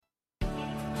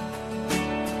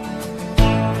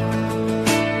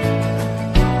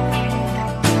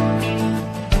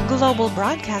Global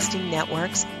Broadcasting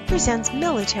Networks presents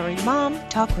Military Mom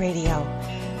Talk Radio.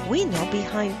 We know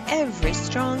behind every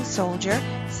strong soldier,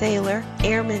 sailor,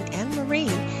 airman, and Marine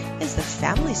is the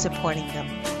family supporting them.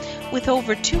 With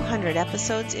over 200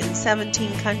 episodes in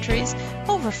 17 countries,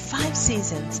 over 5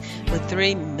 seasons, with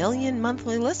 3 million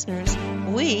monthly listeners,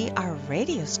 we are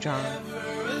Radio Strong.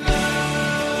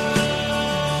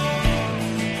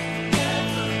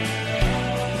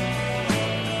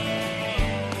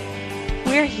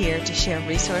 We're here to share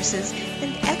resources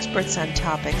and experts on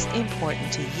topics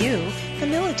important to you, the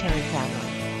military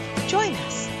family. Join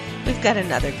us. We've got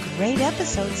another great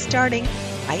episode starting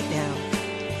right now.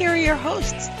 Here are your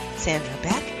hosts, Sandra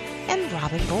Beck and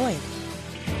Robin Boyd.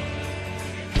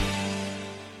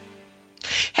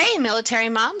 Hey, military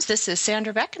moms, this is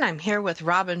Sandra Beck, and I'm here with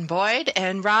Robin Boyd.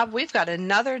 And Rob, we've got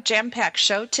another jam-packed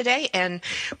show today, and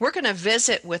we're going to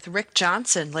visit with Rick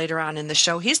Johnson later on in the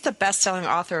show. He's the best-selling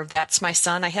author of That's My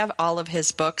Son. I have all of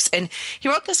his books, and he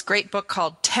wrote this great book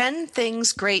called 10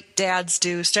 Things Great Dads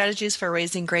Do, Strategies for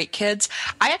Raising Great Kids.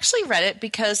 I actually read it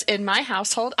because in my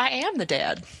household, I am the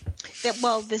dad.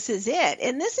 Well, this is it.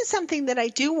 And this is something that I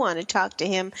do want to talk to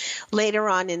him later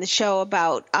on in the show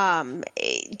about,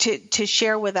 to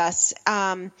share with us,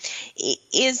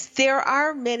 is there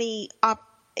are many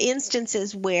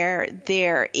instances where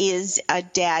there is a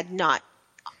dad not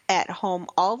at home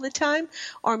all the time,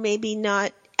 or maybe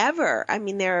not ever. I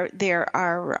mean, there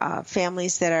are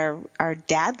families that are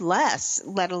dadless,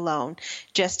 let alone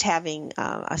just having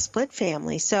a split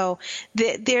family. So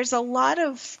there's a lot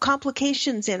of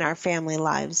complications in our family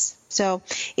lives. So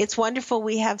it's wonderful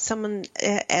we have someone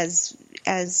as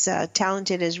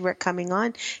talented as Rick coming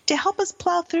on to help us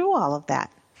plow through all of that.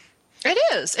 It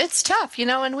is. It's tough,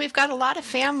 and we've got a lot of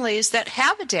families that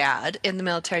have a dad in the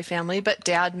military family, but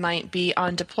dad might be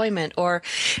on deployment or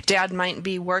dad might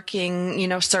be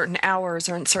working, certain hours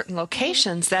or in certain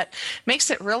locations. That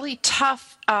makes it really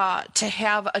tough to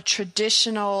have a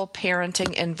traditional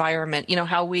parenting environment,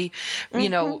 how we,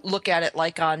 look at it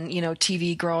like on,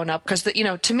 TV growing up. Because,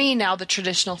 to me now, the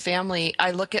traditional family, I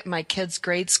look at my kids'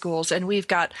 grade schools and we've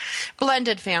got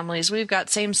blended families, we've got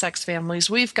same-sex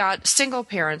families, we've got single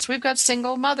parents, we've got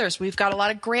single mothers, we've got a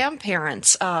lot of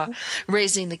grandparents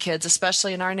raising the kids,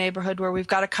 especially in our neighborhood where we've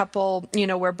got a couple,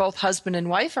 where both husband and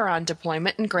wife are on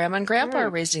deployment and grandma and grandpa are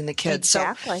raising the kids.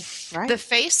 Exactly. So right. The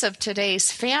face of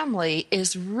today's family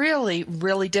is really,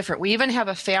 really different. We even have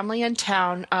a family in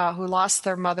town who lost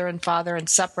their mother and father and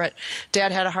separate.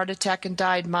 Dad had a heart attack and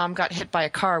died. Mom got hit by a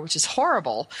car, which is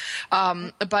horrible.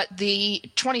 But the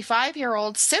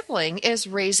 25-year-old sibling is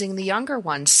raising the younger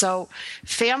one. So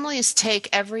families take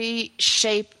every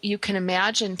shape you can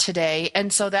imagine today.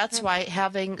 And so that's why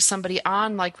having somebody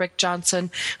on like Rick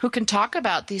Johnson who can talk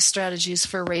about these strategies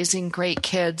for raising great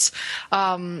kids,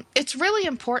 it's really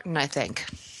important, I think.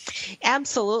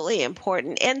 Absolutely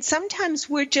important. And sometimes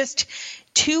we're just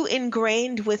too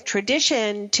ingrained with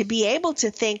tradition to be able to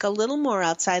think a little more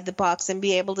outside the box and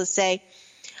be able to say,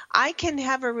 I can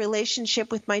have a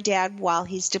relationship with my dad while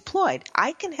he's deployed.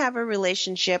 I can have a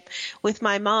relationship with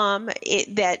my mom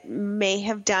that may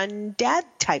have done dad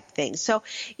type things. So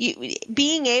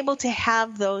being able to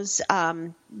have those,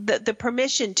 the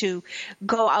permission to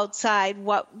go outside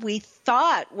what we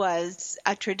thought was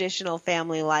a traditional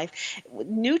family life,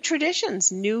 new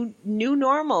traditions, new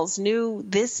normals,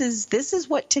 this is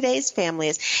what today's family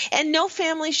is. And no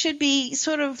family should be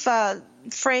sort of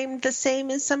framed the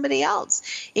same as somebody else.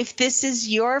 If this is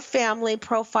your family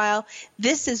profile,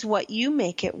 this is what you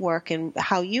make it work and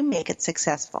how you make it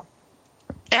successful.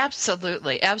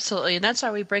 Absolutely, absolutely. And that's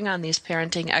why we bring on these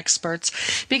parenting experts,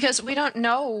 because we don't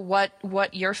know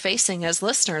what you're facing as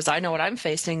listeners. I know what I'm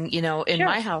facing, in Sure.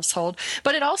 my household,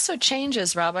 but it also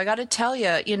changes, Rob. I got to tell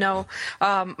you,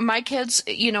 my kids,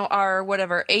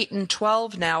 are 8 and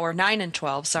 12 now, or 9 and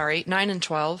 12, 9 and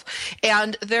 12.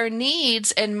 And their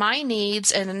needs and my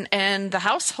needs and the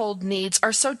household needs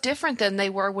are so different than they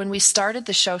were when we started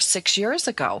the show 6 years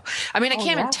ago. I mean, I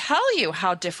can't even tell you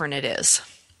how different it is.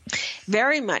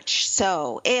 Very much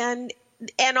so. And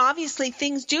obviously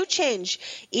things do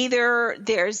change. Either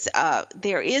there is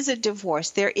a divorce,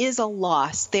 there is a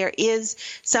loss, there is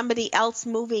somebody else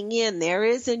moving in, there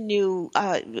is a new,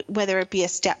 whether it be a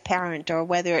step parent or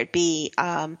whether it be,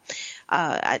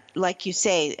 like you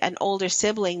say, an older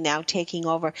sibling now taking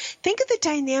over. Think of the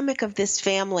dynamic of this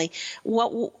family.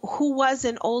 Who was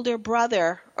an older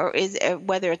brother, or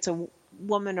whether it's a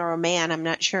woman or a man, I'm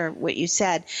not sure what you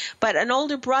said, but an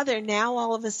older brother now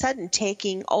all of a sudden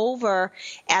taking over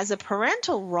as a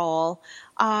parental role,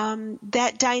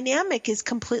 that dynamic is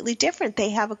completely different.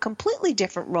 They have a completely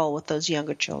different role with those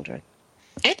younger children.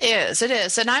 It is. It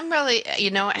is. And I'm really,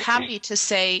 happy to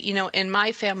say, in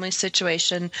my family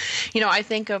situation, I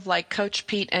think of like Coach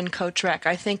Pete and Coach Rec.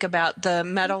 I think about the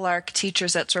Meadowlark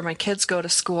teachers. That's where my kids go to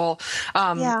school.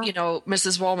 Yeah.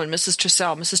 Mrs. Wollman, Mrs.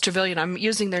 Trussell, Mrs. Trevelyan. I'm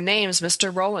using their names,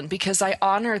 Mr. Rowland, because I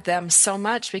honor them so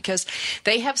much because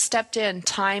they have stepped in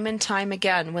time and time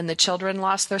again when the children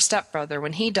lost their stepbrother,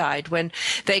 when he died, when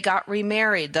they got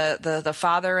remarried, the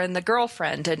father and the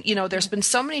girlfriend. And, there's been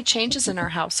so many changes in our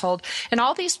household. And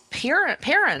all these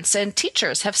parents and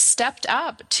teachers have stepped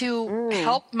up to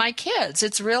help my kids.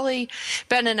 It's really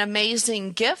been an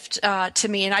amazing gift to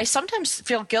me. And I sometimes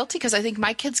feel guilty because I think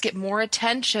my kids get more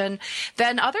attention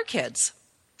than other kids.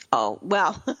 Oh,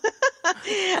 well,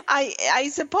 I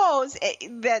suppose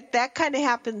that kind of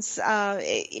happens,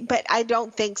 but I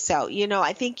don't think so.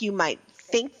 I think you might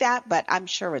think that, but I'm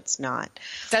sure it's not.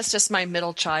 That's just my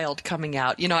middle child coming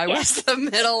out. I was the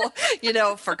middle,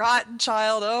 forgotten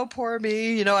child. Oh, poor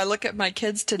me. I look at my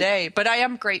kids today, but I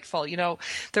am grateful,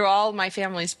 through all my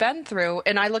family's been through.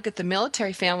 And I look at the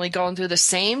military family going through the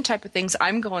same type of things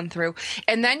I'm going through.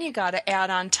 And then you got to add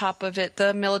on top of it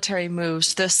the military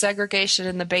moves, the segregation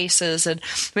in the bases, and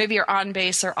maybe you're on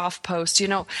base or off post,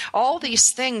 all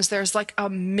these things. There's like a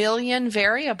million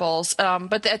variables.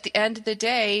 But at the end of the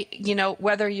day,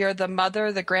 whether you're the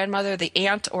mother, the grandmother, the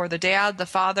aunt, or the dad, the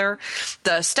father,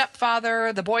 the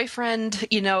stepfather, the boyfriend,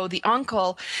 the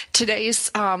uncle, today's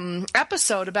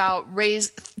episode about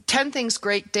 10 things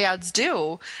great dads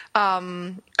do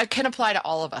can apply to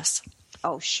all of us.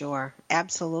 Oh, sure.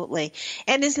 Absolutely.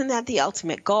 And isn't that the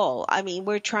ultimate goal? I mean,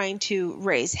 we're trying to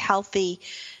raise healthy,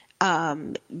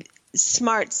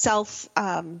 smart,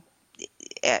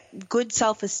 good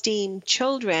self-esteem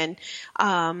children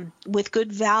with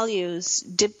good values,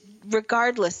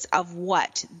 regardless of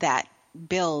what that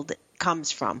build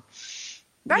comes from.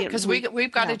 Right, because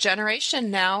we've got a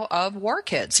generation now of war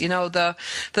kids. The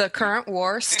current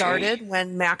war started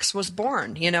when Max was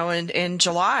born, in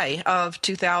July of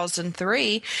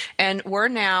 2003, and we're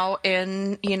now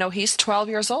he's 12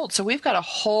 years old. So we've got a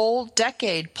whole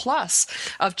decade plus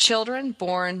of children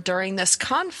born during this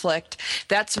conflict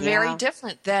that's very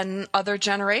different than other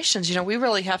generations. We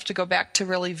really have to go back to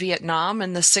really Vietnam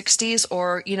in the 60s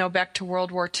or, back to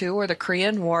World War II or the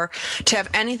Korean War to have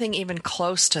anything even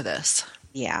close to this.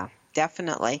 Yeah,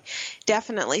 definitely.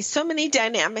 Definitely. So many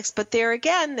dynamics, but there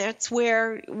again, that's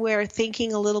where we're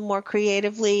thinking a little more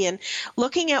creatively and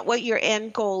looking at what your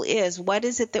end goal is. What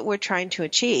is it that we're trying to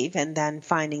achieve? And then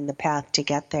finding the path to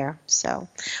get there. So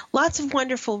lots of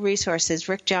wonderful resources.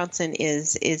 Rick Johnson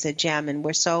is a gem, and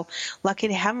we're so lucky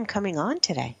to have him coming on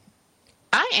today.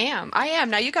 I am.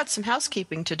 Now you got some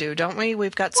housekeeping to do, don't we?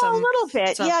 We've got some. A little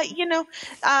bit, yeah.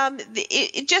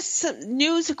 Just some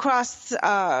news across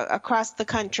the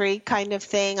country, kind of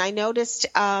thing. I noticed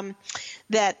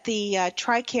that the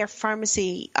TRICARE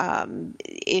pharmacy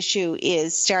issue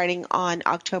is starting on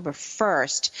October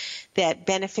 1st. That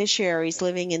beneficiaries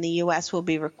living in the U.S. will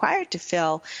be required to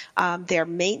fill their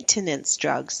maintenance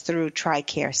drugs through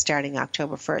TRICARE starting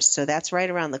October 1st. So that's right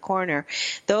around the corner.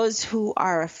 Those who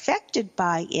are affected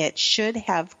by it should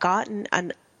have gotten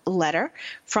a letter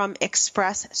from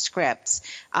Express Scripts.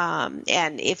 And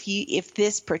if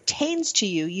this pertains to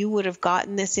you, you would have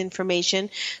gotten this information.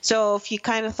 So if you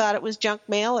kind of thought it was junk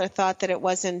mail or thought that it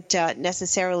wasn't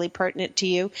necessarily pertinent to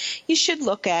you, you should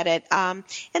look at it. And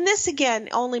this, again,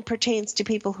 only pertains to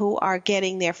people who are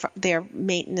getting their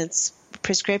maintenance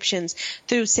prescriptions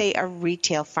through, say, a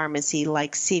retail pharmacy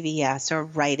like CVS or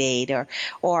Rite Aid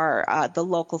or the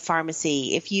local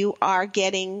pharmacy. If you are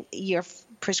getting your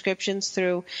prescriptions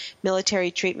through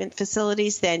military treatment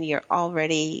facilities, then you're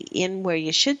already in where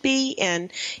you should be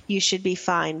and you should be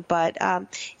fine. But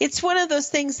it's one of those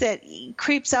things that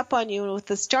creeps up on you with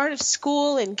the start of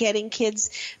school and getting kids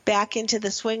back into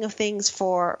the swing of things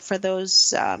for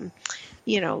those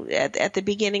at the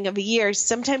beginning of a year.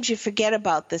 Sometimes you forget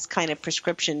about this kind of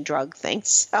prescription drug thing.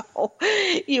 So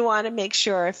you want to make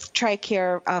sure if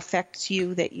TRICARE affects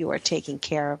you that you are taking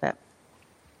care of it.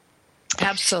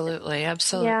 Absolutely.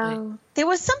 Yeah. There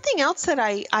was something else that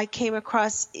I came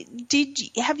across.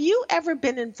 Have you ever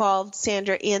been involved,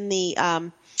 Sandra, in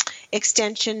the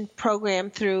extension program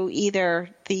through either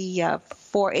the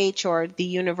 4-H or the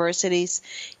universities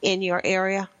in your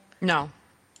area? No.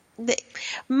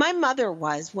 My mother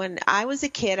was. When I was a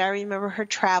kid, I remember her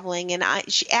traveling, and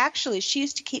she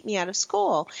used to keep me out of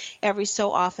school every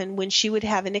so often when she would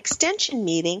have an extension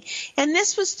meeting, and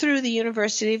this was through the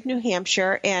University of New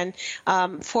Hampshire and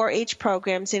 4-H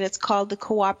programs, and it's called the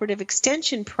Cooperative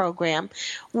Extension Program,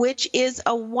 which is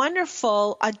a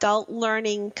wonderful adult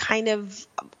learning kind of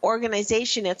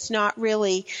organization. It's not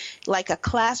really like a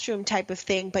classroom type of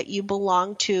thing, but you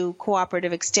belong to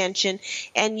Cooperative Extension,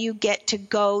 and you get to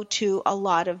go to a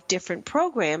lot of different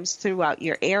programs throughout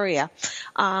your area.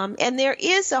 And there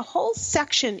is a whole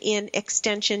section in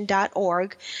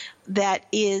extension.org that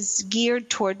is geared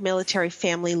toward military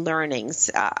family learnings,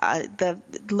 the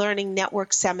Learning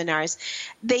Network seminars.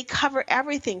 They cover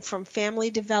everything from family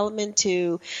development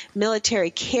to military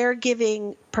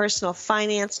caregiving, personal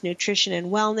finance, nutrition,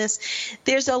 and wellness.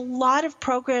 There's a lot of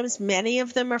programs. Many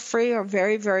of them are free or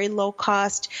very, very low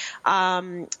cost.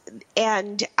 And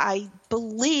I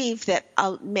believe that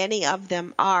many of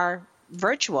them are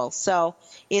virtual, so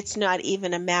it's not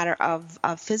even a matter of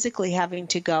physically having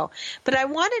to go. But I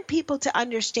wanted people to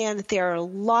understand that there are a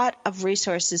lot of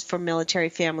resources for military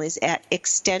families at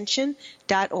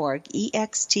extension.org,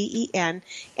 extension.org.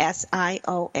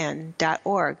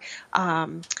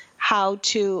 How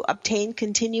to obtain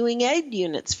continuing aid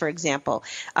units, for example,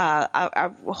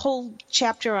 a whole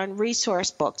chapter on resource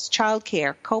books,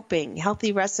 childcare, coping,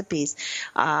 healthy recipes,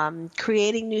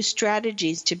 creating new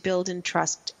strategies to build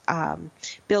trust and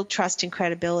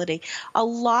credibility. A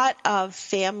lot of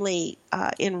family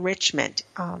enrichment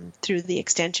through the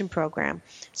extension program.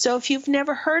 So if you've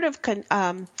never heard of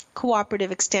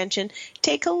Cooperative Extension,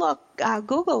 take a look,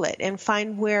 Google it, and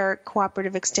find where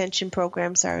cooperative extension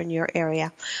programs are in your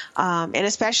area. And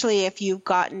especially if you've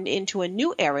gotten into a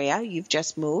new area, you've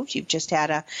just moved, you've just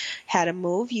had a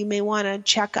move, you may want to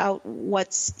check out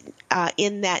what's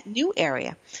in that new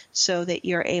area so that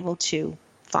you're able to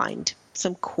find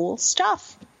some cool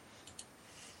stuff.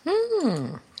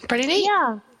 Pretty neat.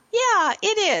 Yeah,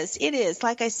 it is. It is.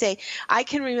 Like I say, I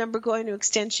can remember going to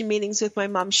extension meetings with my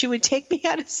mom. She would take me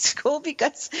out of school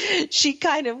because she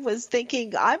kind of was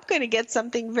thinking, I'm going to get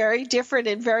something very different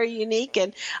and very unique.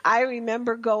 And I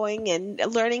remember going and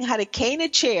learning how to cane a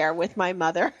chair with my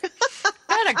mother.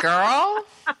 Atta girl.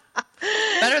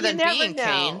 Better than being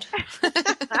caned.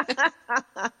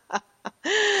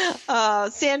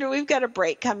 Sandra, we've got a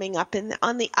break coming up, and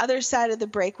on the other side of the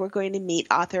break, we're going to meet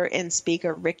author and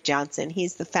speaker Rick Johnson.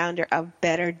 He's the founder of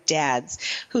Better Dads,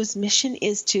 whose mission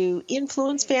is to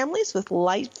influence families with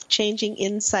life-changing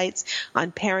insights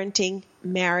on parenting,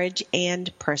 marriage,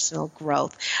 and personal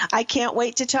growth. I can't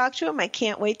wait to talk to him. I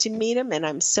can't wait to meet him, and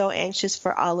I'm so anxious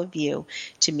for all of you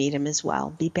to meet him as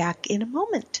well. Be back in a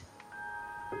moment.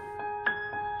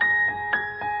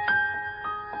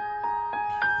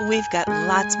 We've got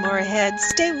lots more ahead.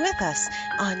 Stay with us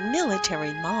on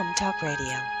Military Mom Talk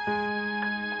Radio.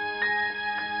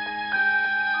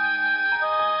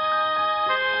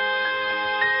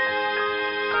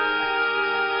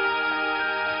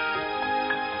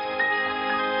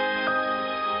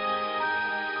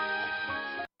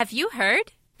 Have you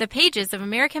heard? The pages of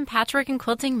American Patchwork and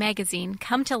Quilting magazine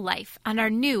come to life on our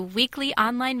new weekly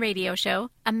online radio show,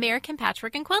 American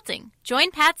Patchwork and Quilting. Join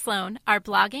Pat Sloan, our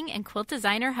blogging and quilt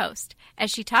designer host,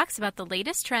 as she talks about the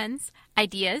latest trends,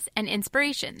 ideas, and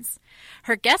inspirations.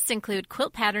 Her guests include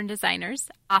quilt pattern designers,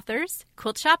 authors,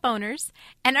 quilt shop owners,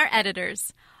 and our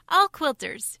editors, all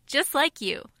quilters, just like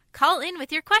you. Call in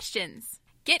with your questions.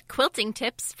 Get quilting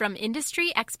tips from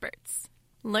industry experts.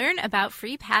 Learn about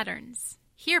free patterns.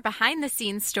 Hear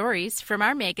behind-the-scenes stories from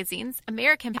our magazines,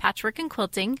 American Patchwork and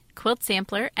Quilting, Quilt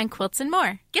Sampler, and Quilts and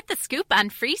More. Get the scoop on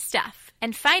free stuff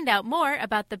and find out more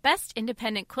about the best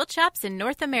independent quilt shops in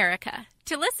North America.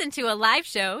 To listen to a live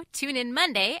show, tune in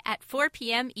Monday at 4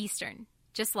 p.m. Eastern.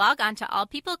 Just log on to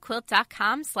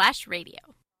allpeoplequilt.com/radio.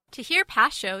 To hear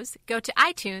past shows, go to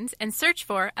iTunes and search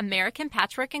for American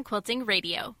Patchwork and Quilting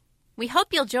Radio. We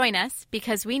hope you'll join us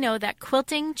because we know that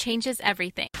quilting changes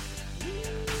everything.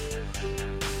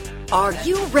 Are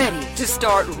you ready to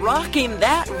start rocking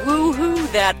that woohoo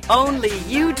that only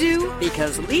you do?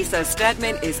 Because Lisa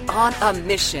Stedman is on a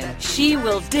mission. She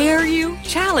will dare you,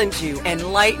 challenge you,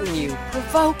 enlighten you,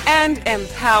 provoke, and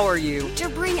empower you to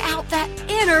bring out that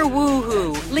inner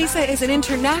woohoo. Lisa is an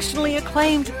internationally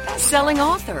acclaimed best-selling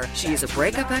author. She is a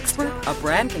breakup expert, a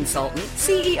brand consultant,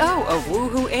 CEO of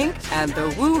Woohoo Inc. and the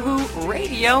Woohoo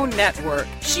Radio Network.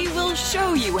 She will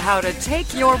show you how to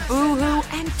take your boohoo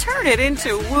and turn it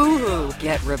into woohoo woohoo,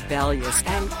 get rebellious,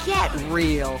 and get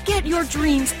real. Get your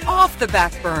dreams off the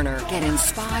back burner. Get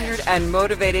inspired and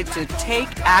motivated to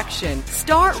take action.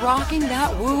 Start rocking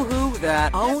that woohoo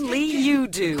that only you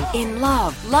do in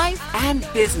love, life, and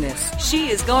business. She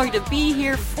is going to be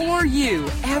here for you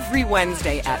every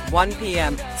Wednesday at 1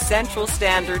 p.m. Central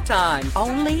Standard Time.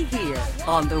 Only here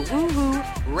on the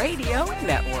Woohoo Radio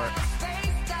Network.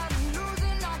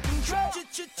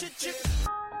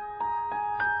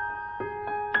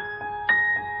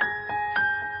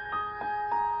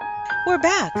 We're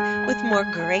back with more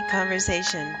great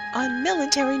conversation on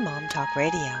Military Mom Talk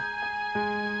Radio.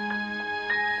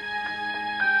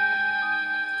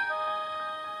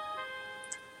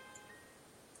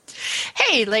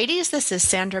 Hey ladies, this is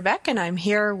Sandra Beck and I'm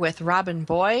here with Robin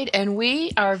Boyd and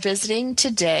we are visiting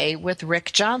today with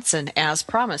Rick Johnson as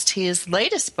promised. His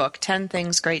latest book, 10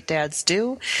 Things Great Dads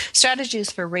Do,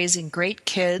 Strategies for Raising Great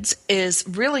Kids, is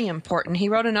really important. He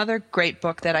wrote another great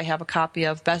book that I have a copy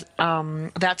of,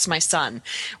 That's My Son,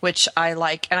 which I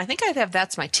like, and I think I have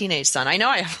That's My Teenage Son. I know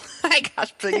I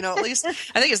got, at least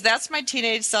I think it's That's My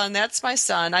Teenage Son, That's My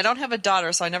Son. I don't have a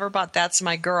daughter, so I never bought That's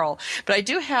My Girl, but I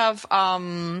do have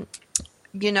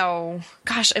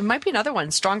it might be another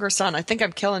one, Stronger Son. I think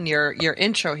I'm killing your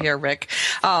intro here, Rick.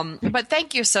 But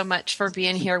thank you so much for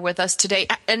being here with us today.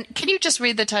 And can you just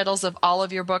read the titles of all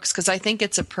of your books? Because I think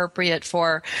it's appropriate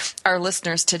for our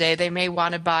listeners today. They may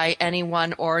want to buy any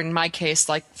one, or in my case,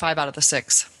 like 5 out of the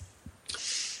 6.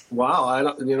 Wow, I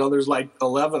don't. There's like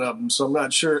 11 of them, so I'm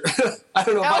not sure. I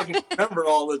don't know if I can remember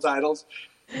all the titles.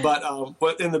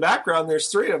 But in the background, there's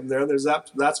 3 of them there. There's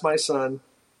That's My Son.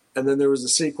 And then there was a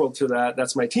sequel to that.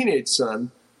 That's My Teenage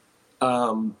Son.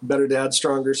 Better Dads,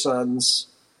 Stronger Sons.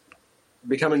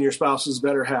 Becoming Your Spouse's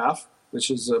Better Half, which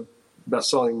is a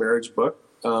best-selling marriage book.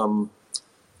 I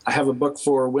have a book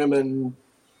for women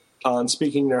on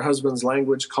speaking their husband's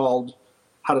language called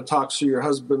How to Talk So Your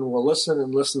Husband Will Listen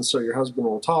and Listen So Your Husband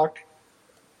Will Talk.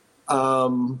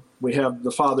 We have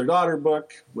the Father-Daughter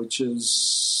book, which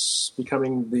is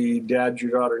Becoming the Dad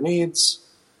Your Daughter Needs.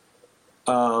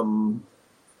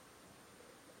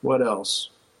 What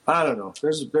else? I don't know.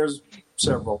 There's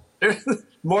several.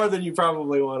 More than you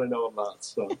probably want to know about.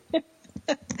 So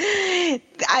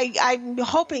I'm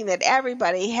hoping that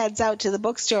everybody heads out to the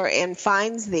bookstore and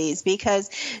finds these,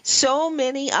 because so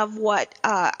many of what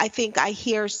I think I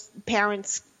hear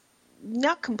parents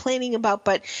not complaining about,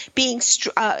 but being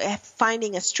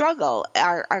finding a struggle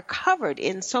are covered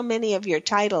in so many of your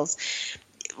titles.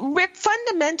 Rick,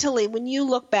 fundamentally, when you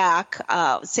look back,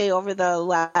 say over the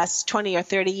last 20 or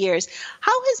 30 years,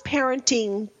 how has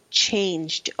parenting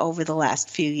changed over the last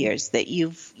few years that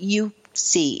you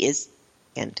see is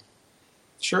end?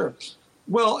 Sure.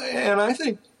 Well, and I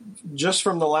think just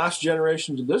from the last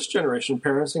generation to this generation,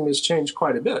 parenting has changed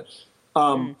quite a bit.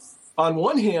 On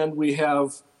one hand, we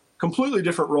have completely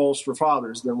different roles for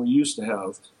fathers than we used to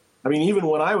have. I mean, even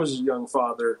when I was a young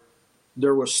father,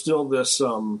 there was still this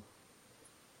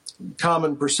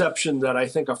common perception that I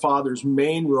think a father's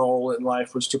main role in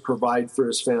life was to provide for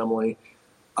his family.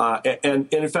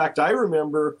 And in fact, I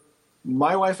remember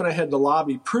my wife and I had to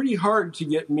lobby pretty hard to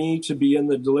get me to be in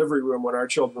the delivery room when our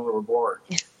children were born.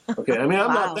 Okay, I mean,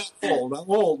 I'm not that old. I'm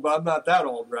old, but I'm not that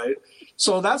old, right?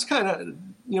 So that's kind of,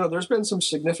 there's been some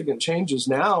significant changes.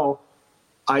 Now,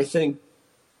 I think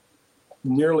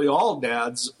nearly all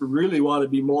dads really want to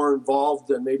be more involved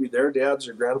than maybe their dads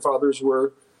or grandfathers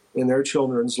were in their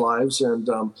children's lives. And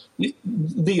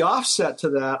the offset to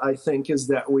that, I think, is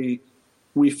that we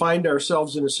find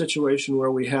ourselves in a situation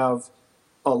where we have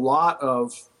a lot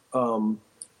of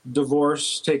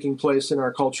divorce taking place in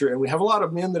our culture, and we have a lot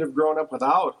of men that have grown up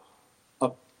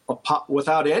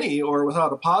without any or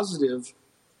without a positive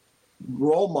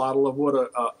role model of what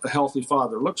a healthy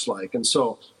father looks like. And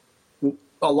so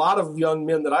a lot of young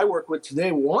men that I work with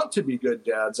today want to be good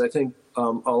dads. I think a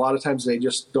lot of times they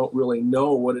just don't really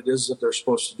know what it is that they're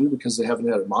supposed to do because they haven't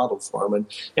had it modeled for them.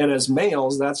 And as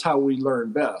males, that's how we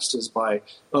learn best, is by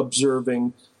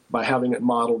observing, by having it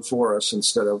modeled for us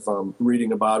instead of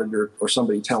reading about it or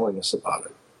somebody telling us about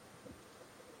it.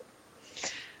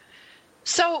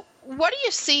 So what do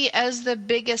you see as the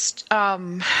biggest,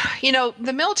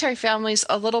 the military family's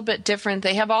a little bit different.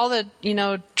 They have all the,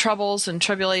 troubles and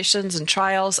tribulations and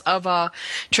trials of a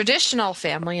traditional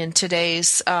family in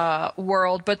today's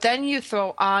world. But then you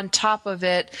throw on top of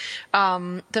it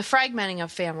the fragmenting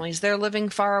of families. They're living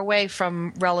far away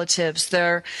from relatives.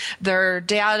 Their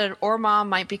dad or mom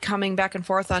might be coming back and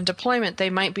forth on deployment.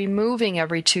 They might be moving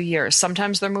every 2 years.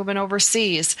 Sometimes they're moving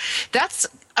overseas. That's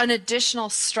an additional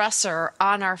stressor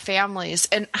on our families.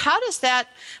 And how do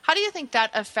you think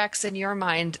that affects in your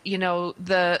mind,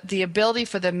 the ability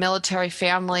for the military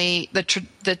family,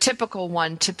 the typical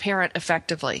one, to parent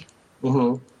effectively?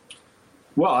 Mm-hmm.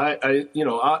 Well, I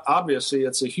obviously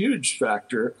it's a huge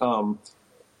factor.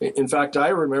 In fact, I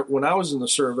remember when I was in the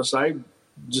service, I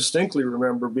distinctly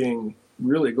remember being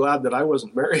really glad that I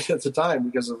wasn't married at the time,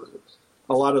 because of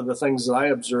a lot of the things that I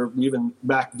observed even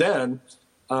back then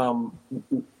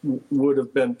would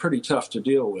have been pretty tough to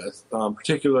deal with,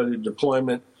 particularly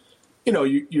deployment.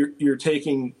 You're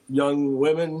taking young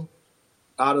women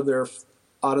out of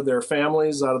their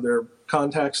families, out of their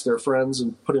contacts, their friends,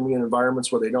 and putting them in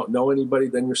environments where they don't know anybody.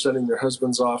 Then you're sending their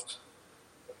husbands off.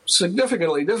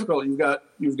 Significantly difficult.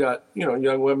 You've got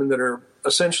young women that are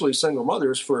essentially single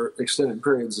mothers for extended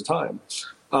periods of time.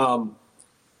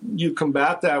 You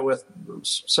combat that with,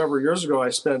 several years ago,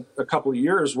 I spent a couple of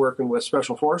years working with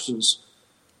Special Forces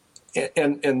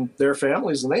and their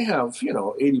families, and they have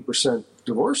 80%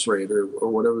 divorce rate or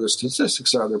whatever the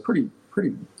statistics are. They're pretty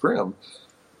grim.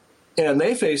 And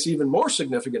they face even more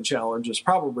significant challenges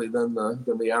probably than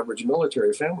the average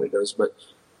military family does. But,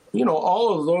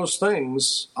 all of those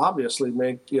things obviously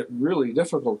make it really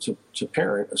difficult to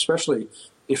parent, especially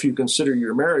if you consider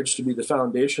your marriage to be the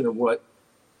foundation of what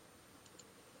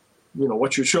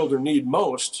your children need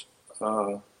most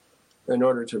in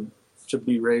order to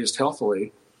be raised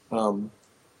healthily.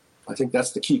 I think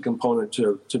that's the key component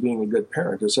to being a good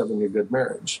parent, is having a good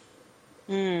marriage.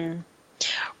 Mm.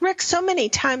 Rick, so many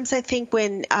times I think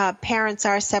when parents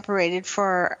are separated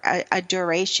for a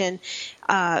duration,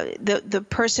 the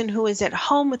person who is at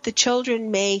home with the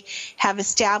children may have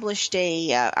established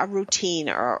a routine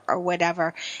or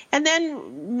whatever. And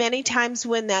then many times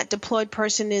when that deployed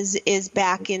person is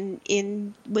back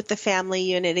in with the family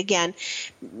unit again,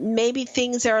 maybe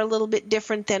things are a little bit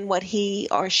different than what he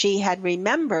or she had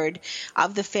remembered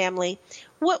of the family.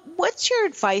 What's your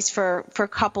advice for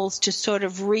couples to sort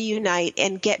of reunite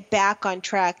and get back on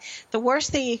track? The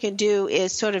worst thing you can do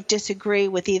is sort of disagree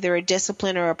with either a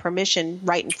discipline or a permission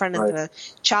right in front of the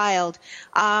child.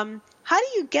 How do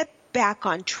you get back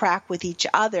on track with each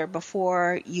other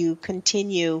before you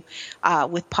continue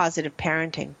with positive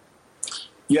parenting?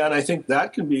 Yeah, and I think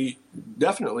that can be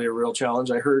definitely a real challenge.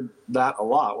 I heard that a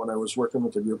lot when I was working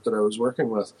with the group that I was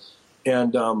working with.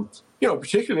 And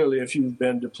particularly if you've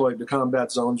been deployed to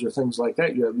combat zones or things like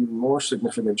that, you have even more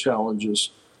significant challenges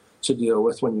to deal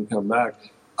with when you come back.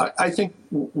 I think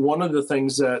one of the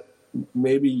things that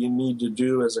maybe you need to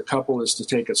do as a couple is to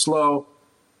take it slow,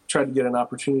 try to get an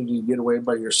opportunity to get away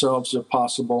by yourselves if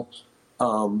possible.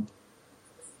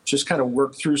 Just kind of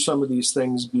work through some of these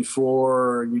things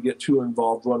before you get too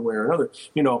involved one way or another.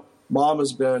 Mom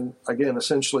has been, again,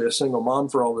 essentially a single mom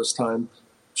for all this time.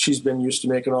 She's been used to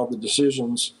making all the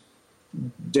decisions.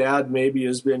 Dad maybe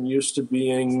has been used to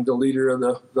being the leader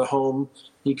of the home.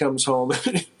 He comes home,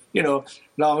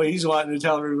 now he's wanting to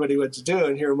tell everybody what to do.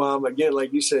 And here Mom, again,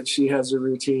 like you said, she has a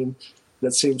routine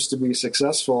that seems to be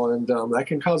successful. And that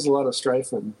can cause a lot of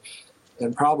strife and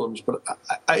problems. But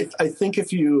I think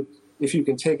if you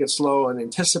can take it slow and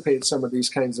anticipate some of these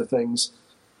kinds of things,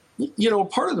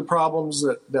 part of the problems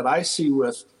that I see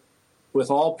with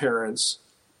all parents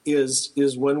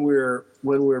is when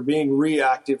we're being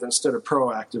reactive instead of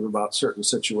proactive about certain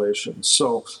situations.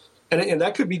 So, and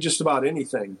that could be just about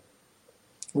anything.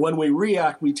 When we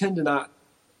react, we tend to not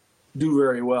do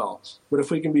very well. But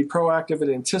if we can be proactive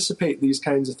and anticipate these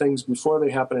kinds of things before they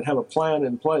happen and have a plan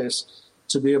in place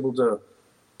to be able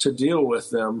to deal with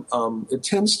them, it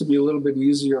tends to be a little bit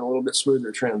easier and a little bit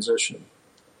smoother transition.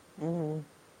 Mm-hmm.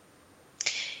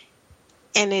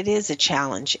 And it is a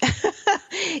challenge.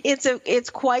 It's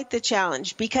quite the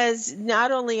challenge, because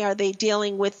not only are they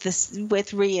dealing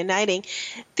with reuniting,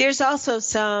 there's also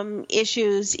some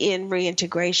issues in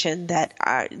reintegration that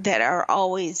are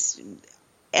always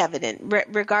evident,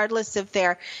 regardless if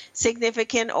they're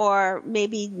significant or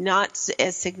maybe not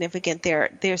as significant.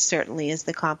 There certainly is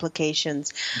the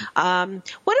complications.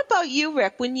 What about you,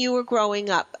 Rick? When you were growing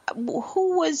up,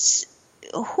 who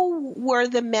were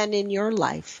the men in your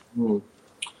life?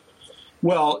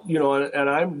 Well, and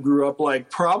I grew up like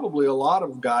probably a lot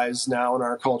of guys now in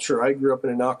our culture. I grew up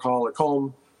in an alcoholic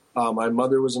home. My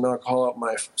mother was an alcoholic.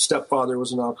 My stepfather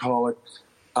was an alcoholic.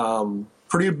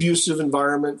 Pretty abusive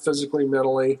environment, physically,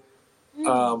 mentally.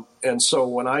 And so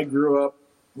when I grew up,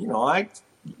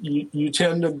 you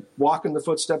tend to walk in the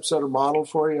footsteps that are modeled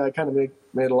for you. I kind of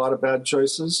made a lot of bad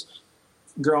choices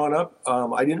growing up.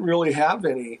 I didn't really have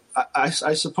any. I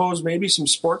suppose maybe some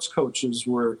sports coaches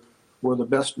were the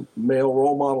best male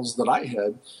role models that I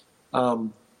had.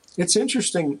 It's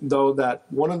interesting, though, that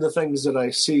one of the things that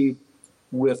I see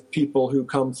with people who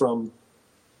come from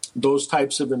those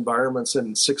types of environments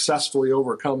and successfully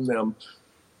overcome them.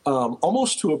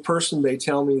 Almost to a person, they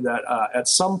tell me that at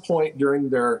some point during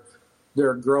their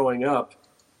growing up,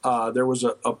 there was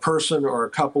a person or a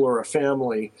couple or a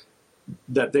family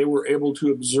that they were able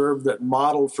to observe that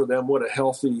modeled for them what a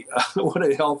healthy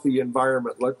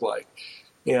environment looked like.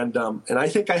 And I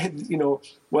think I had,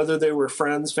 whether they were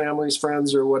friends,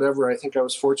 or whatever, I think I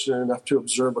was fortunate enough to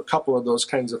observe a couple of those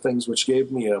kinds of things, which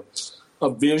gave me a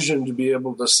vision to be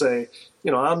able to say,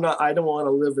 I don't want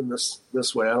to live in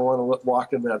this way. I don't want to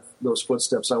walk in those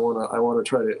footsteps. I want to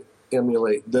try to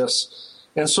emulate this.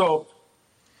 And so,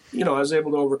 I was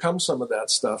able to overcome some of that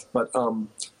stuff, but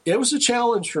it was a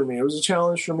challenge for me. It was a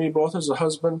challenge for me both as a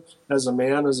husband, as a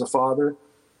man, as a father,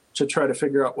 to try to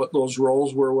figure out what those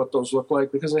roles were, what those looked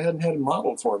like, because I hadn't had it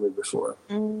modeled for me before.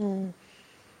 Mm.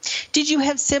 Did you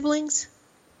have siblings?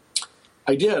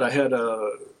 I did. I had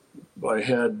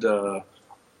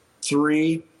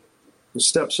 3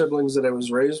 step siblings that I was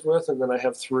raised with, and then I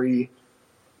have 3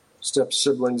 step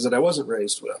siblings that I wasn't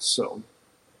raised with. So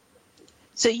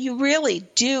you really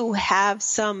do have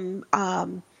some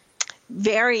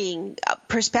varying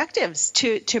perspectives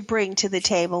to bring to the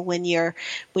table when you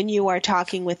are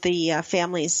talking with the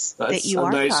families that you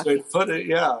are talking. That's a nice way to put it.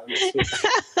 Yeah.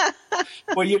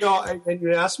 Well, and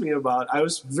you asked me about. I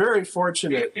was very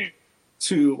fortunate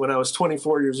to, when I was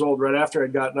 24 years old, right after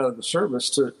I'd gotten out of the service,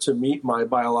 to meet my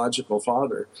biological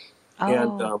father,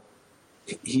 and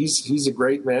he's a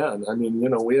great man. I mean,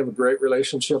 we have a great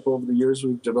relationship over the years.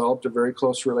 We've developed a very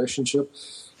close relationship.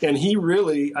 And he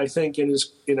really, I think, in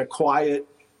a quiet,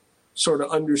 sort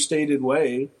of understated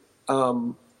way,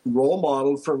 role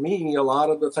modeled for me a lot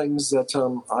of the things that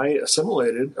I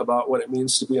assimilated about what it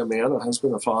means to be a man, a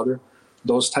husband, a father,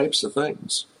 those types of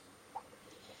things.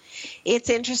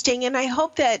 It's interesting, and I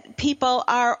hope that people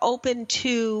are open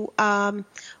to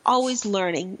always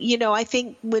learning. I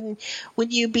think when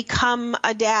you become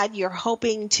a dad, you're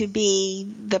hoping to be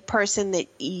the person that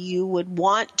you would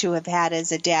want to have had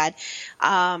as a dad.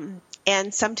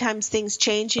 And sometimes things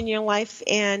change in your life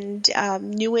and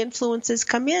new influences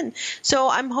come in. So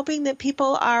I'm hoping that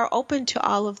people are open to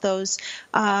all of those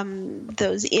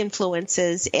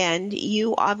influences. And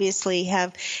you obviously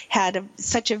have had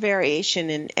such a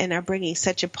variation and are bringing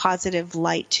such a positive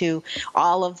light to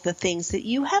all of the things that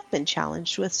you have been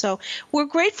challenged with. So we're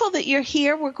grateful that you're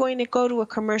here. We're going to go to a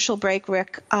commercial break,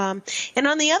 Rick. And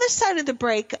on the other side of the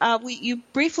break, you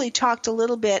briefly talked a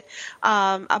little bit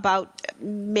about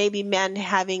maybe men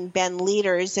having been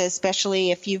leaders,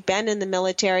 especially if you've been in the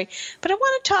military. But I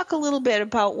want to talk a little bit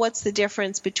about what's the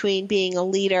difference between being a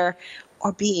leader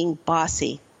or being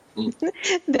bossy.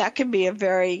 That can be a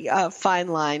very fine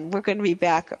line. We're going to be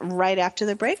back right after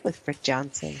the break with Rick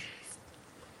Johnson.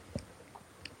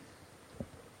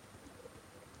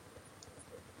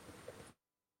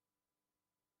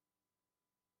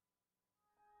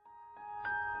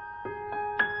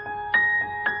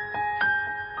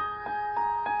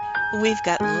 We've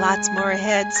got lots more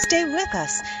ahead. Stay with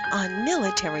us on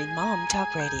Military Mom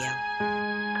Talk Radio.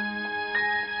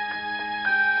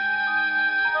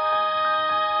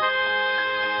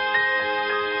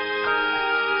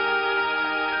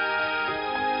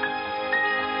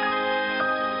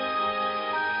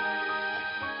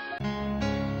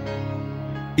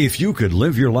 If you could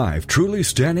live your life truly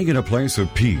standing in a place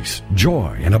of peace,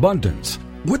 joy, and abundance,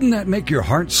 wouldn't that make your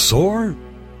heart soar?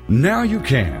 Now you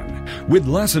can, with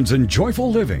Lessons in Joyful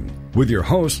Living, with your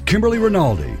host, Kimberly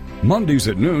Rinaldi, Mondays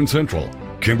at noon Central.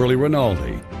 Kimberly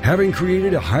Rinaldi, having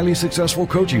created a highly successful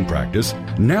coaching practice,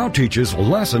 now teaches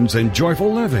Lessons in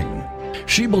Joyful Living.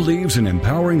 She believes in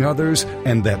empowering others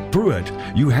and that through it,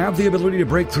 you have the ability to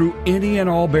break through any and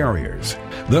all barriers,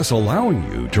 thus allowing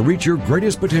you to reach your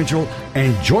greatest potential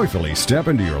and joyfully step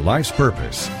into your life's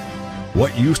purpose.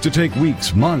 What used to take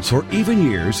weeks, months, or even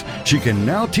years, she can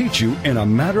now teach you in a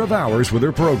matter of hours with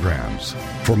her programs.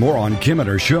 For more on Kim and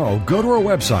her show, go to her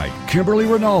website,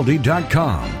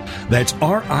 KimberlyRinaldi.com. That's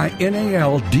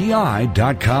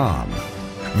RINALDI.com.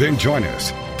 Then join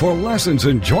us for Lessons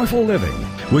in Joyful Living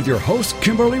with your host,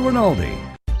 Kimberly Rinaldi.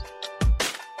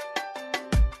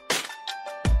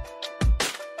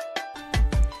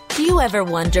 Do you ever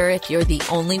wonder if you're the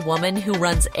only woman who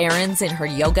runs errands in her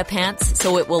yoga pants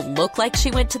so it will look like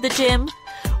she went to the gym?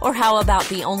 Or how about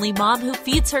the only mom who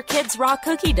feeds her kids raw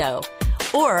cookie dough?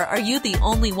 Or are you the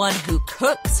only one who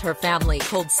cooks her family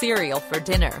cold cereal for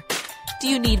dinner? Do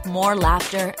you need more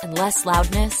laughter and less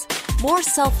loudness? More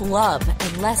self-love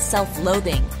and less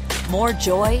self-loathing? More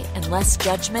joy and less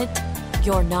judgment?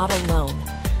 You're not alone.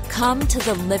 Come to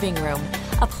the living room,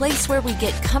 a place where we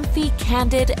get comfy,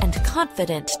 candid, and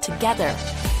confident together.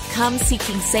 Come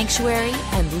seeking sanctuary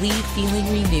and leave feeling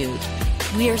renewed.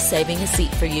 We're saving a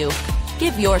seat for you.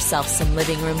 Give yourself some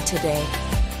living room today.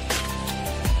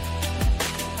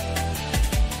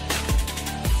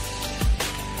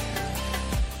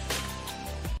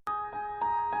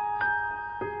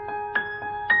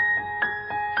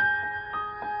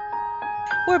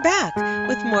 We're back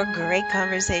with more great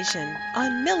conversation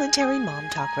on Military Mom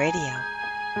Talk Radio.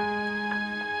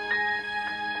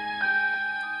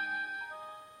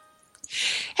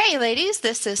 Hey ladies,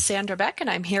 this is Sandra Beck and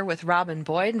I'm here with Robin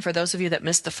Boyd. And for those of you that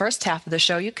missed the first half of the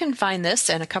show, you can find this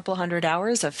and a couple hundred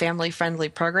hours of family-friendly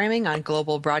programming on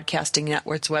Global Broadcasting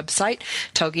Network's website,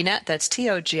 TogiNet, that's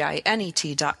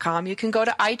TOGINET.com. You can go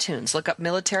to iTunes, look up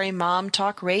Military Mom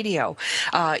Talk Radio.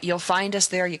 You'll find us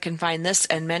there. You can find this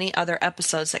and many other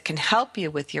episodes that can help you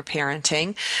with your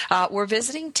parenting. We're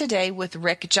visiting today with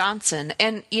Rick Johnson.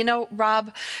 And, you know,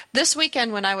 Rob, this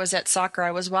weekend when I was at soccer,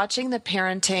 I was watching the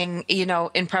parenting,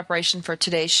 in preparation for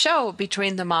today's show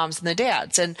between the moms and the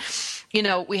dads. And,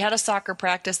 we had a soccer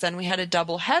practice, then we had a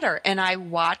double header, and I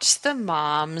watched the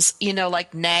moms,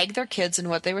 nag their kids and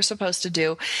what they were supposed to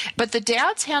do. But the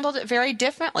dads handled it very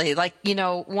differently.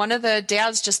 One of the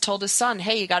dads just told his son,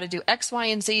 hey, you got to do X, Y,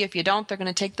 and Z. If you don't, they're going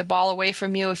to take the ball away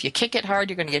from you. If you kick it hard,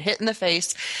 you're going to get hit in the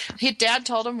face. Dad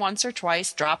told him once or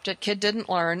twice, dropped it, kid didn't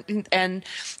learn. And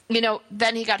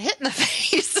then he got hit in the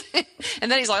face. And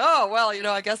then he's like, oh, well,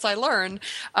 I guess I learned.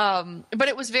 But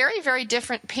it was very, very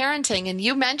different parenting. And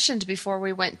you mentioned before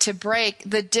we went to break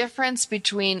the difference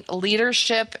between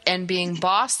leadership and being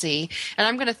bossy. And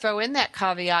I'm going to throw in that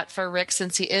caveat for Rick,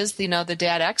 since he is, the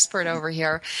dad expert over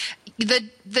here.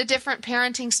 The different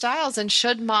parenting styles, and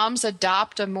should moms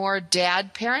adopt a more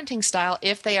dad parenting style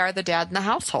if they are the dad in the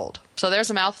household? So there's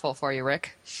a mouthful for you,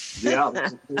 Rick. Yeah,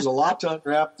 there's a lot to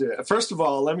unwrap there. First of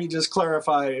all, let me just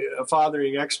clarify, a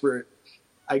fathering expert,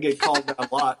 I get called that a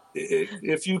lot.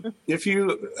 If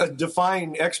you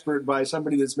define expert by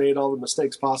somebody that's made all the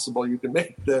mistakes possible you can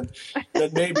make, then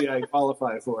maybe I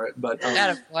qualify for it. But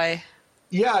attaboy.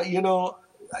 Yeah,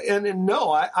 and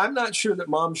no, I'm not sure that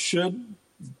moms should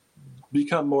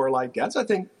become more like dads. I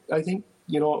think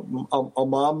a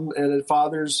mom and a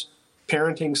father's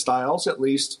parenting styles, at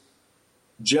least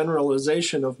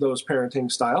generalization of those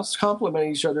parenting styles, complement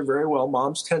each other very well.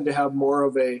 Moms tend to have more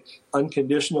of a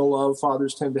unconditional love.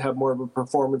 Fathers tend to have more of a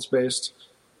performance-based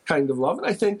kind of love. And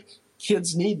I think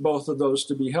kids need both of those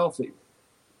to be healthy.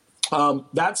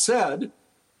 That said,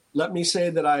 let me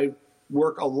say that I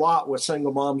work a lot with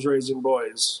single moms raising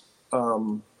boys,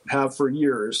 have for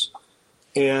years.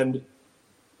 And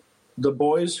the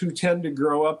boys who tend to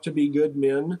grow up to be good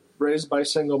men raised by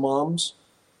single moms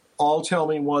all tell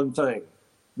me one thing.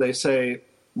 They say,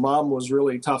 Mom was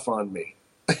really tough on me.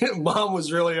 Mom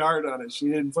was really hard on us. She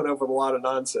didn't put up with a lot of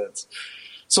nonsense.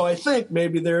 So I think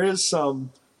maybe there is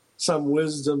some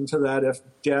wisdom to that if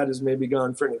dad is maybe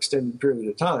gone for an extended period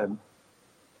of time.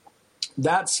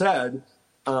 That said,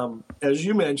 as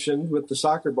you mentioned with the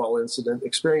soccer ball incident,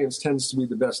 experience tends to be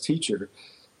the best teacher.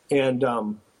 And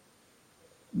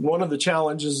one of the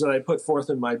challenges that I put forth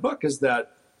in my book is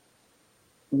that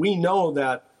we know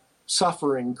that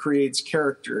suffering creates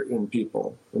character in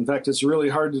people. In fact, it's really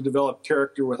hard to develop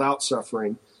character without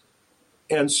suffering.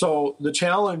 And so the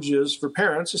challenge is for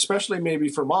parents, especially maybe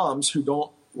for moms who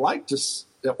don't like to,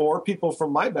 or people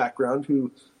from my background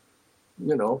who,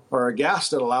 are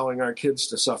aghast at allowing our kids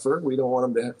to suffer. We don't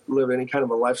want them to live any kind of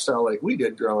a lifestyle like we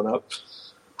did growing up.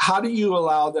 How do you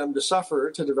allow them to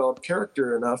suffer to develop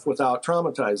character enough without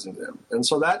traumatizing them? And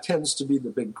so that tends to be the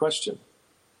big question.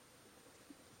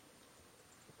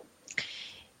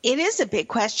 It is a big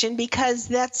question because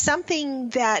that's something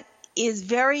that is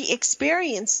very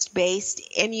experience-based,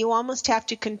 and you almost have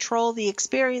to control the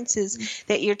experiences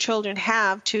that your children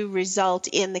have to result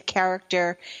in the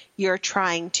character you're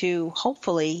trying to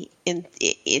hopefully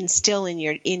instill in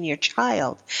your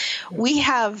child. We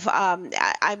have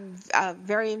I'm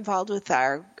very involved with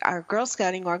our Girl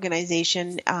Scouting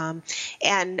organization,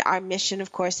 and our mission,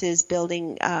 of course, is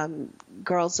building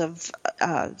girls of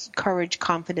courage,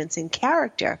 confidence, and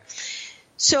character.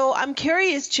 So I'm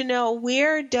curious to know,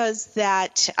 where does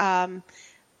that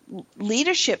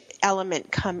leadership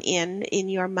element come in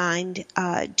your mind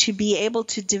to be able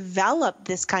to develop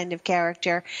this kind of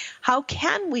character? How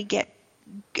can we get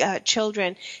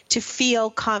children to feel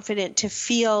confident, to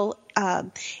feel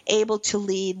able to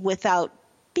lead without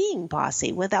being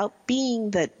bossy, without being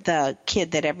the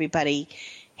kid that everybody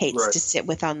hates to sit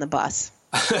with on the bus?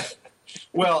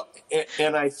 Well,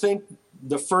 and I think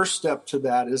the first step to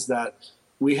that is that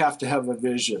we have to have a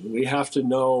vision. We have to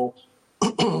know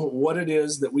what it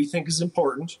is that we think is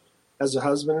important. As a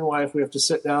husband and wife, we have to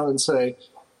sit down and say,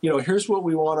 here's what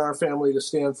we want our family to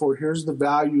stand for. Here's the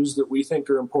values that we think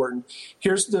are important.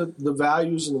 Here's the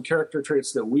values and the character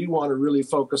traits that we want to really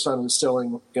focus on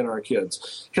instilling in our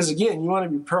kids. Because, again, you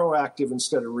want to be proactive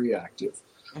instead of reactive.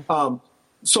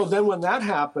 So then when that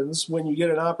happens, when you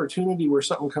get an opportunity where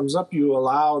something comes up, you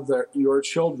allow your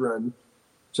children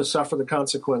to suffer the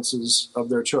consequences of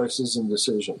their choices and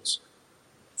decisions.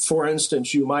 For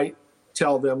instance, you might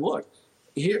tell them, look,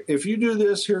 here, if you do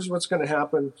this, here's what's going to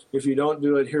happen. If you don't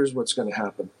do it, here's what's going to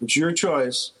happen. It's your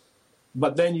choice,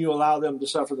 but then you allow them to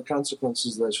suffer the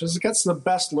consequences of this. That's the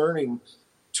best learning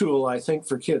tool, I think,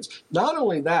 for kids. Not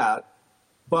only that,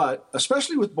 but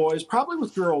especially with boys, probably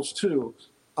with girls too,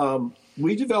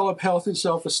 we develop healthy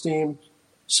self-esteem,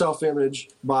 self-image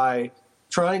by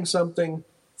trying something,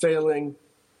 failing,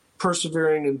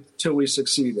 persevering until we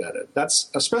succeed at it. That's,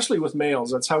 especially with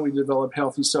males, that's how we develop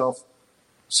healthy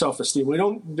self-esteem. We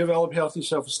don't develop healthy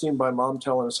self-esteem by mom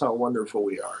telling us how wonderful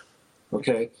we are.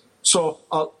 Okay? So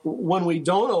when we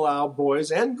don't allow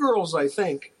boys and girls, I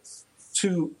think,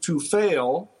 to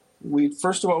fail,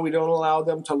 first of all, we don't allow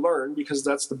them to learn, because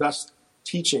that's the best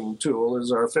teaching tool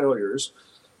is our failures.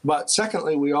 But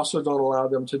secondly, we also don't allow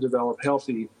them to develop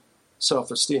healthy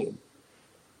self-esteem.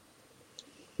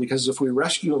 Because if we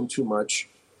rescue them too much,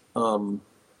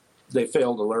 they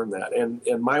fail to learn that.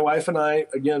 And my wife and I,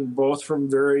 again, both from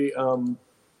very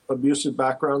abusive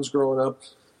backgrounds growing up,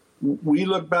 we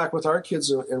look back with our kids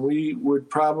and we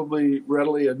would probably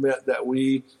readily admit that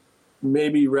we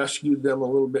maybe rescued them a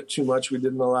little bit too much. We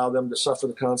didn't allow them to suffer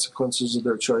the consequences of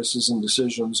their choices and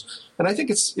decisions. And I think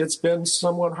it's been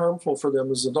somewhat harmful for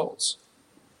them as adults.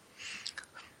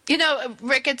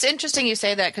 Rick, it's interesting you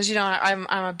say that, because, I'm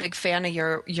a big fan of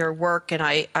your work, and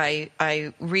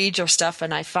I read your stuff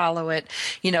and I follow it,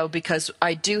 because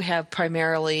I do have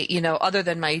primarily, other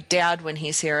than my dad when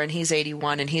he's here, and he's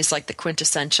 81 and he's like the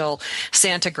quintessential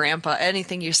Santa grandpa.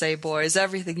 Anything you say, boys,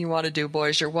 everything you want to do,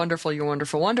 boys, you're wonderful, you're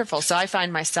wonderful, wonderful. So I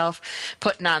find myself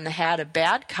putting on the hat of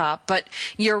bad cop. But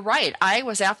you're right. I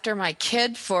was after my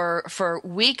kid for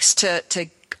weeks to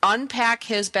unpack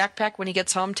his backpack when he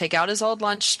gets home, take out his old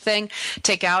lunch thing,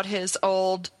 take out his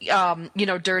old,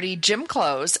 dirty gym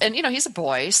clothes. And, he's a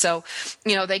boy, so,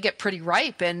 they get pretty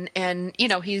ripe, and,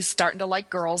 he's starting to like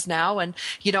girls now. And,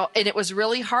 and it was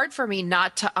really hard for me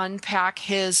not to unpack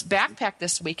his backpack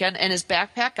this weekend. And his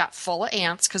backpack got full of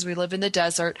ants because we live in the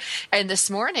desert. And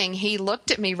this morning he looked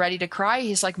at me ready to cry.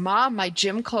 He's like, Mom, my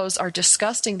gym clothes are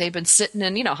disgusting. They've been sitting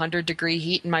in, 100-degree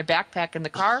heat in my backpack in the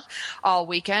car all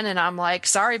weekend. And I'm like,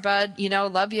 sorry, bud,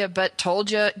 love you, but told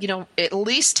you, at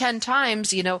least 10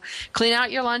 times, clean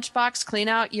out your lunchbox, clean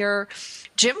out your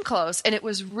gym clothes. And it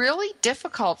was really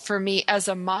difficult for me as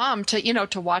a mom to,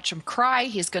 to watch him cry.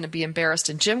 He's going to be embarrassed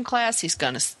in gym class. He's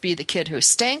going to be the kid who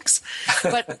stinks.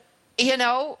 But,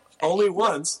 only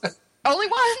once. Only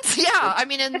once, yeah. I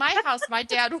mean, in my house, my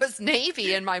dad was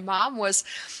Navy, and my mom was,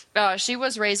 she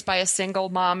was raised by a single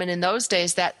mom, and in those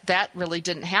days, that really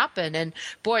didn't happen. And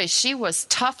boy, she was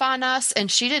tough on us, and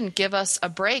she didn't give us a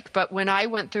break. But when I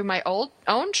went through my own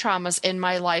traumas in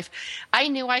my life, I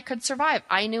knew I could survive.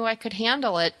 I knew I could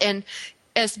handle it. And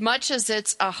as much as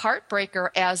it's a heartbreaker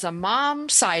as a mom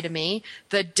side of me,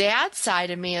 the dad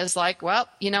side of me is like, well,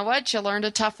 you know what? You learned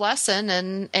a tough lesson,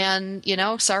 and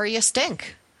sorry you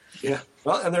stink. Yeah,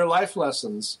 well, and they're life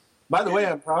lessons. By the way,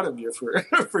 I'm proud of you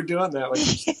for doing that.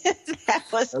 That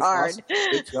was hard. Awesome.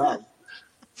 Good job.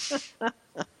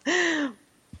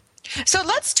 So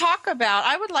let's talk about,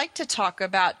 I would like to talk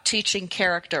about teaching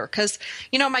character, because,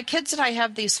 my kids and I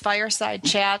have these fireside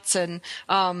chats, and,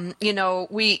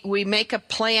 we make a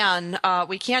plan.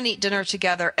 We can't eat dinner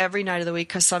together every night of the week,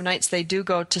 because some nights they do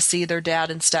go to see their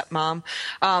dad and stepmom.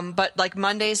 But like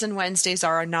Mondays and Wednesdays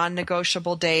are our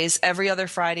non-negotiable days. Every other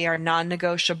Friday are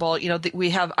non-negotiable.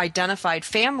 We have identified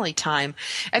family time,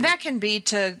 and that can be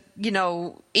to,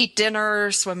 eat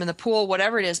dinner, swim in the pool,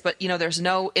 whatever it is. But, there's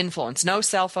no influence, no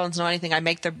cell phones, no anything. I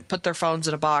make them put their phones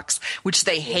in a box, which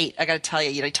they hate. I got to tell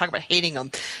you, you talk about hating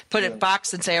them. Put it in a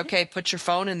box and say, okay, put your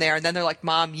phone in there. And then they're like,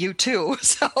 Mom, you too.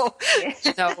 So,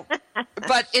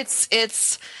 but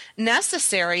it's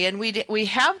necessary. And we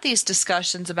have these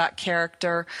discussions about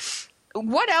character.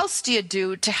 What else do you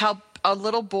do to help a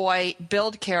little boy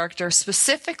build character,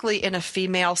 specifically in a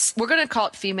we're going to call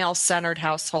it female-centered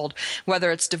household,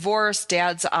 whether it's divorce,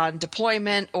 dad's on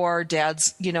deployment, or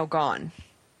dad's, gone?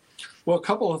 Well, a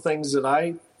couple of things that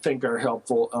I think are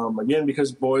helpful, again,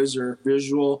 because boys are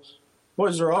visual.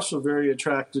 Boys are also very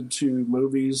attracted to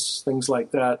movies, things like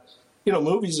that.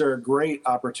 Movies are a great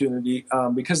opportunity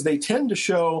because they tend to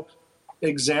show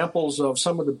examples of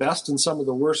some of the best and some of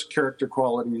the worst character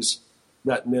qualities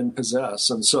that men possess.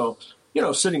 And so,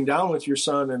 sitting down with your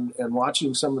son and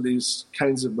watching some of these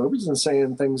kinds of movies and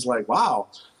saying things like, wow,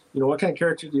 what kind of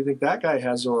character do you think that guy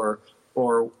has? Or,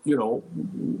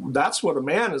 that's what a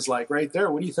man is like right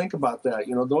there. What do you think about that?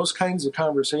 Those kinds of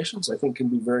conversations I think can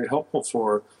be very helpful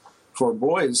for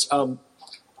boys.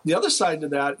 The other side to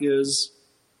that is,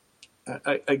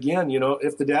 again,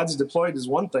 if the dad's deployed is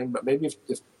one thing, but maybe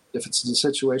if it's a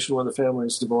situation where the family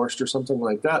is divorced or something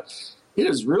like that, it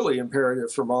is really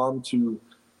imperative for mom to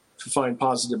find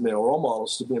positive male role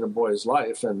models to be in a boy's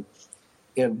life. And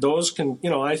those can,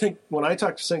 I think when I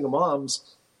talk to single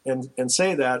moms and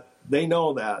say that, they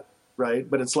know that, right?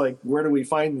 But it's like, where do we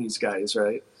find these guys,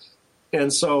 right?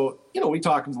 And so, we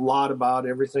talk a lot about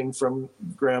everything from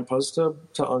grandpas to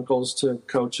uncles to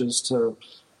coaches to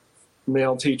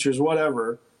male teachers,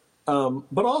 whatever.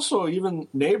 But also even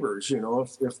neighbors,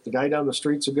 if the guy down the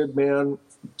street's a good man,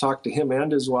 talk to him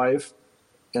and his wife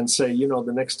and say,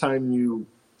 the next time you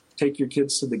take your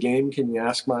kids to the game, can you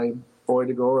ask my boy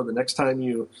to go? Or the next time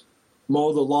you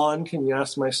mow the lawn, can you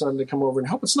ask my son to come over and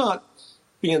help? It's not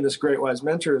being this great wise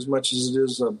mentor as much as it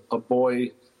is a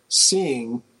boy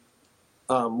seeing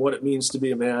what it means to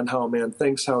be a man, how a man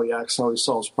thinks, how he acts, how he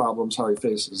solves problems, how he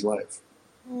faces life.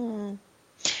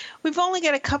 We've only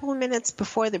got a couple of minutes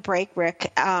before the break,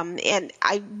 Rick, and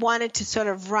I wanted to sort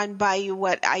of run by you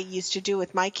what I used to do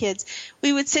with my kids.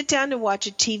 We would sit down to watch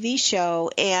a TV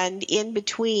show, and in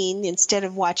between, instead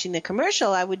of watching the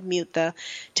commercial, I would mute the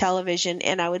television,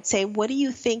 and I would say, what do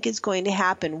you think is going to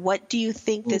happen? What do you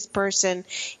think this person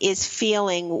is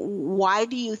feeling? Why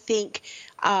do you think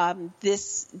do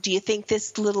you think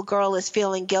this little girl is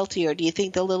feeling guilty, or do you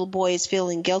think the little boy is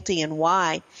feeling guilty, and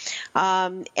why?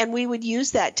 And we would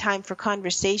use that time for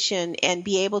conversation and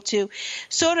be able to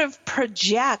sort of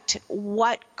project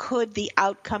what could the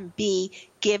outcome be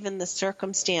given the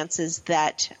circumstances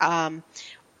that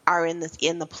are in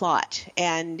the plot.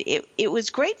 And it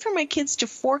was great for my kids to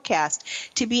forecast,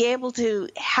 to be able to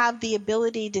have the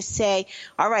ability to say,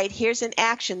 all right, here's an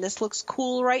action. This looks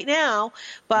cool right now,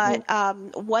 but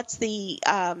what's the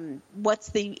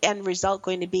end result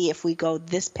going to be if we go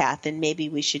this path, and maybe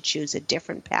we should choose a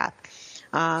different path.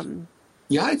 I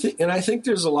think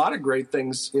there's a lot of great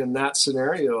things in that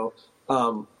scenario.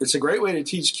 It's a great way to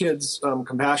teach kids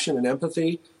compassion and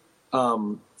empathy.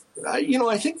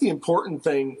 I think the important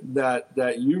thing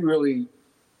that you really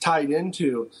tied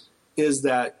into is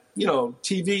that,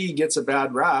 TV gets a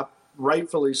bad rap,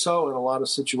 rightfully so in a lot of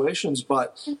situations,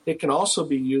 but it can also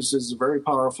be used as a very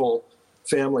powerful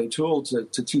family tool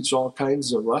to teach all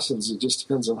kinds of lessons. It just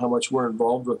depends on how much we're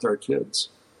involved with our kids.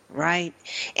 Right.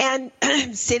 And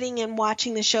sitting and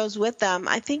watching the shows with them,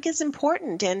 I think, is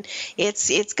important. And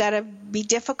it's got to be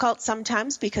difficult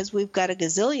sometimes because we've got a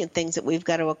gazillion things that we've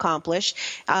got to accomplish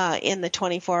in the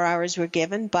 24 hours we're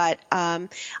given. But I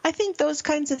think those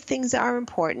kinds of things are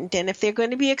important. And if they're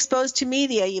going to be exposed to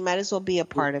media, you might as well be a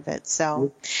part of it.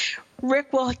 So,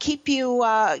 Rick, we'll keep you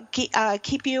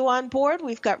on board.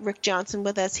 We've got Rick Johnson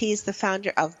with us. He's the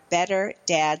founder of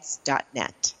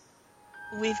BetterDads.net.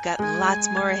 We've got lots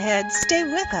more ahead. Stay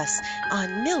with us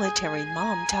on Military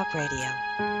Mom Talk Radio.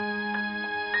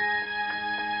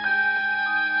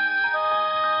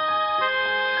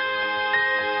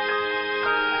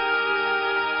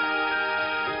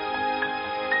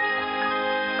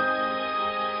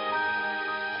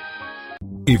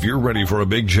 If you're ready for a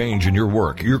big change in your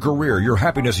work, your career, your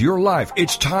happiness, your life,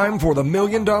 it's time for the $1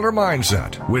 Million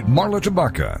Mindset with Marla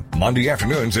Tabaka. Monday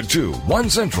afternoons at 2, 1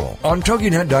 Central on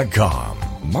TogiNet.com.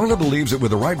 Marla believes that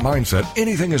with the right mindset,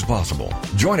 anything is possible.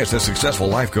 Join us as successful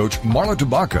life coach Marla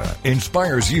Tabaka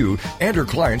inspires you and her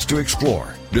clients to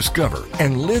explore, discover,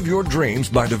 and live your dreams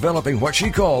by developing what she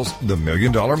calls the $1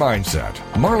 Million Mindset.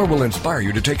 Marla will inspire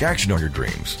you to take action on your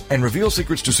dreams and reveal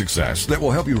secrets to success that will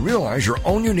help you realize your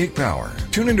own unique power.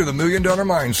 Tune into the $1 Million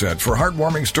Mindset for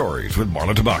heartwarming stories with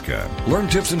Marla Tabaka. Learn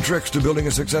tips and tricks to building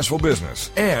a successful business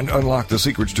and unlock the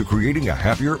secrets to creating a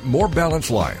happier, more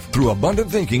balanced life through abundant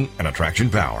thinking and attraction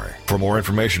power. For more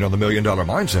information on the $1 Million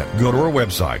Mindset, go to our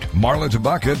website,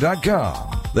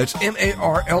 marlatabaka.com. That's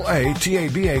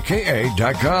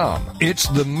MarlaTabaka.com. It's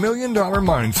the $1 Million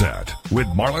Mindset with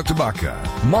Marla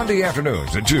Tabaka. Monday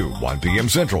afternoons at 2, 1 p.m.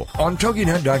 Central on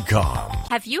TogiNet.com.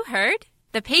 Have you heard?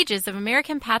 The pages of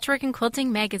American Patchwork and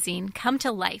Quilting magazine come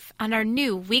to life on our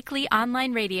new weekly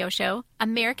online radio show,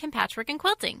 American Patchwork and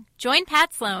Quilting. Join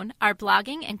Pat Sloan, our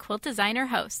blogging and quilt designer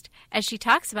host, as she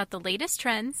talks about the latest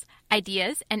trends,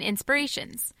 ideas, and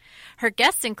inspirations. Her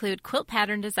guests include quilt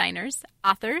pattern designers,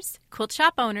 authors, quilt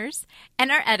shop owners,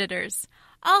 and our editors,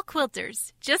 all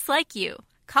quilters, just like you.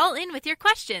 Call in with your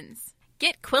questions.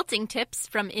 Get quilting tips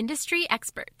from industry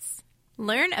experts.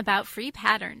 Learn about free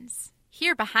patterns.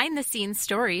 Hear behind-the-scenes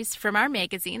stories from our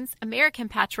magazines, American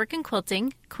Patchwork and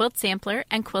Quilting, Quilt Sampler,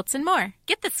 and Quilts and More.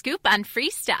 Get the scoop on free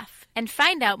stuff and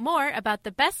find out more about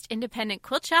the best independent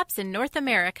quilt shops in North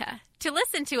America. To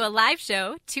listen to a live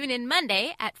show, tune in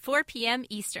Monday at 4 p.m.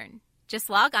 Eastern. Just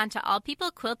log on to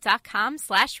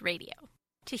allpeoplequilt.com/radio.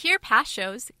 To hear past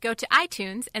shows, go to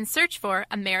iTunes and search for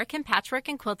American Patchwork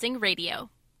and Quilting Radio.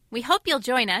 We hope you'll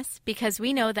join us because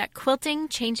we know that quilting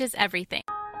changes everything.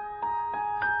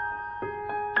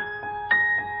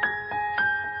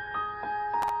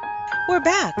 We're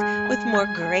back with more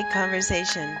great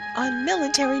conversation on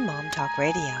Military Mom Talk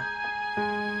Radio.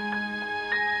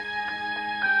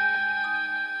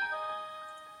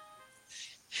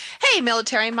 Hey,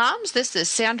 military moms, this is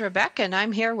Sandra Beck, and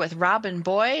I'm here with Robin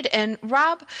Boyd. And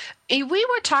Rob, we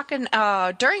were talking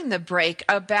during the break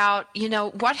about,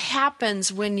 what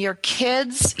happens when your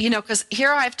kids, because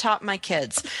here I've taught my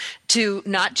kids to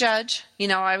not judge.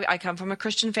 I come from a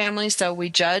Christian family, so we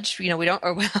judge. We don't,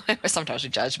 or well, sometimes we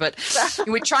judge, but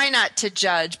we try not to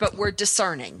judge, but we're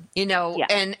discerning, Yeah,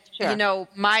 and, sure.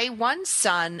 My one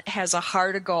son has a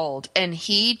heart of gold, and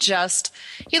he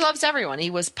loves everyone. He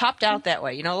was popped out that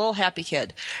way, a little happy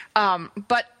kid.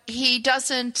 But he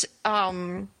doesn't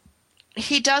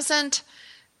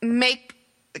make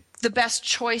the best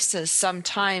choices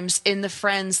sometimes in the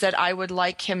friends that I would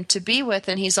like him to be with,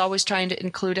 and he's always trying to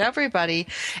include everybody.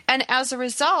 And as a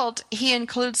result, he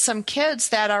includes some kids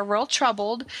that are real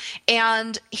troubled,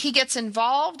 and he gets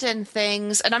involved in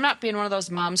things. And I'm not being one of those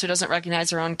moms who doesn't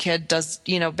recognize her own kid does,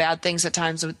 bad things at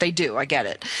times. They do. I get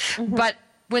it. Mm-hmm. But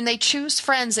when they choose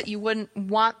friends that you wouldn't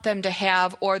want them to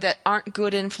have or that aren't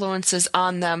good influences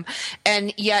on them,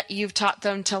 and yet you've taught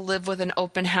them to live with an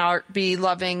open heart, be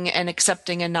loving and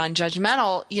accepting and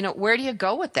non-judgmental, where do you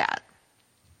go with that?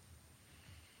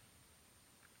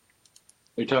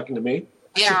 Are you talking to me?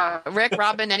 Yeah, Rick,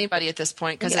 Robin, anybody at this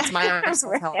point, because it's my help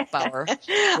hour.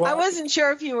 Well, I wasn't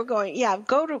sure if you were going. Yeah,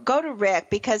 go to Rick,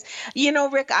 because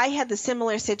Rick, I had the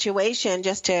similar situation.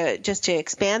 Just to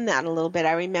expand that a little bit,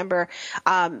 I remember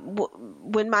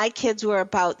when my kids were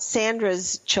about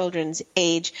Sandra's children's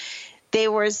age.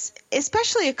 There was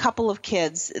especially a couple of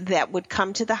kids that would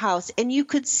come to the house, and you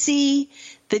could see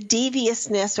the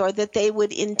deviousness, or that they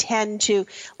would intend to,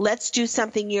 let's do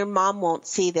something your mom won't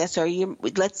see this, or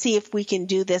let's see if we can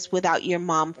do this without your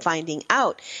mom finding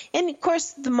out. And of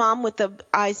course, the mom with the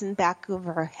eyes in the back of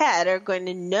her head are going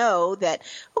to know that,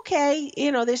 okay,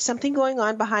 there's something going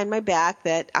on behind my back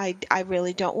that I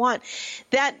really don't want.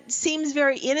 That seems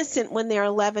very innocent when they're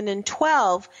 11 and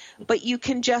 12, but you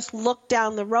can just look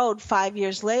down the road 5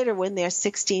 years later when they're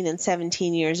 16 and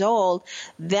 17 years old,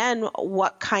 then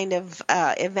what kind of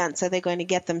events are they going to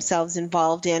get themselves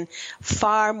involved in,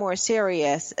 far more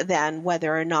serious than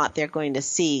whether or not they're going to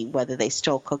see whether they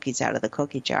stole cookies out of the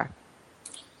cookie jar.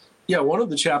 Yeah, one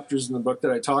of the chapters in the book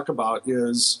that I talk about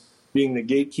is being the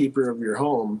gatekeeper of your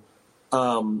home,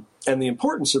 and the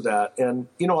importance of that. And,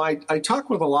 I talk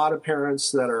with a lot of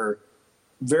parents that are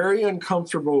very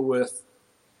uncomfortable with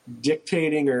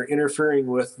dictating or interfering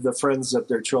with the friends that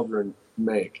their children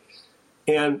make.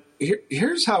 And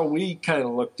here's how we kind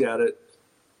of looked at it.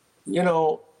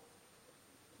 You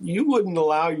wouldn't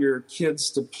allow your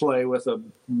kids to play with a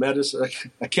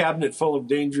cabinet full of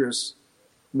dangerous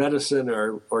medicine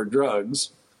or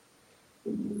drugs,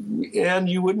 and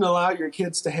you wouldn't allow your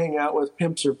kids to hang out with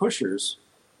pimps or pushers.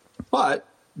 But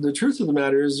the truth of the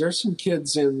matter is there's some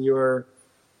kids in your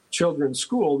children's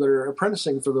school that are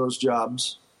apprenticing for those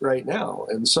jobs right now.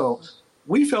 And so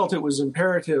we felt it was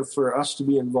imperative for us to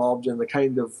be involved in the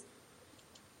kind of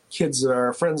kids that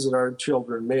our friends that our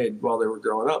children made while they were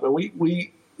growing up. And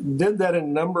we did that in a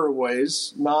number of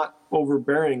ways, not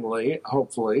overbearingly,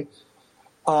 hopefully.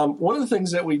 One of the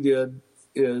things that we did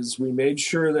is we made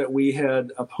sure that we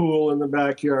had a pool in the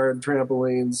backyard,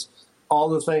 trampolines, all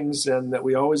the things, and that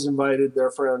we always invited their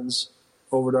friends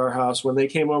over to our house. When they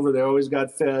came over, they always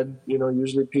got fed,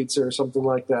 usually pizza or something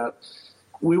like that.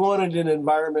 We wanted an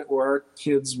environment where our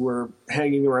kids were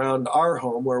hanging around our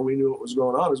home, where we knew what was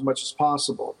going on as much as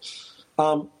possible.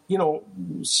 One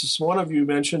of you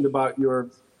mentioned about your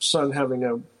son having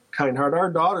a kind heart. Our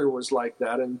daughter was like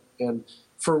that, and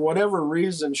for whatever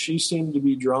reason, she seemed to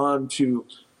be drawn to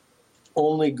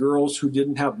only girls who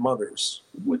didn't have mothers,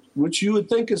 which you would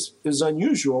think is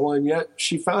unusual, and yet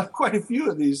she found quite a few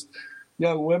of these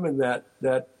young women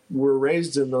that were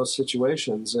raised in those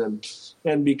situations.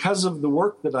 And because of the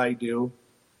work that I do,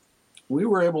 we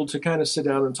were able to kind of sit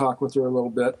down and talk with her a little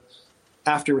bit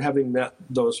after having met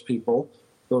those people.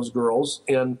 those girls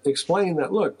and explain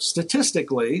that, look,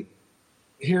 statistically,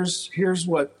 here's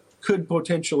what could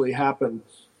potentially happen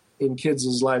in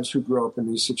kids' lives who grow up in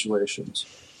these situations.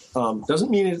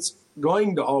 Doesn't mean it's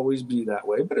going to always be that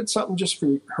way, but it's something just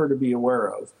for her to be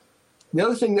aware of. The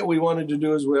other thing that we wanted to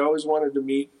do is we always wanted to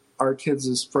meet our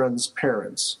kids' friends'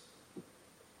 parents.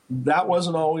 That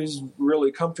wasn't always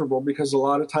really comfortable because a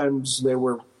lot of times they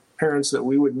were parents that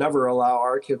we would never allow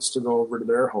our kids to go over to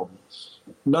their home.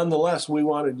 Nonetheless, we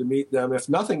wanted to meet them, if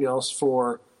nothing else,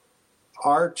 for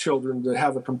our children to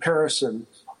have a comparison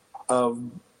of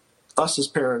us as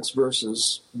parents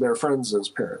versus their friends as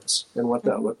parents and what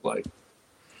that looked like.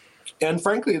 And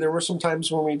frankly, there were some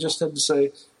times when we just had to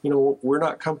say, we're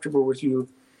not comfortable with you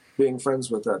being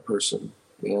friends with that person,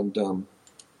 and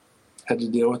had to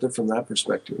deal with it from that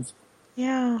perspective.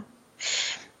 Yeah.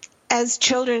 As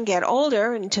children get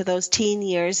older into those teen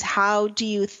years, how do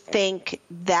you think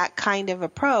that kind of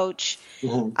approach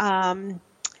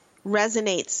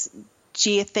resonates?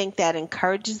 Do you think that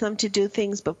encourages them to do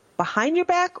things behind your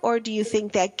back, or do you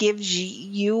think that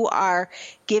you are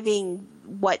giving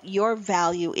what your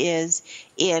value is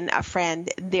in a friend,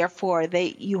 therefore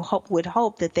you would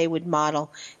hope that they would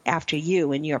model after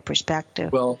you in your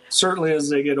perspective? Well, certainly as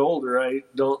they get older, I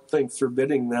don't think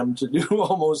forbidding them to do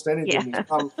almost anything is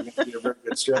probably going to be a very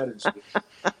good strategy.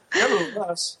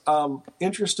 Nevertheless,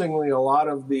 interestingly, a lot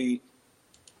of the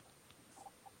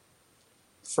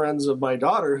friends of my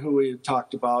daughter who we had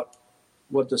talked about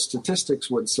what the statistics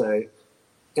would say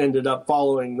ended up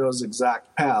following those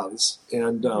exact paths.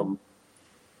 And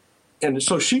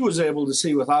so she was able to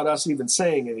see, without us even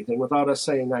saying anything, without us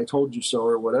saying, I told you so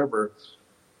or whatever,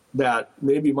 that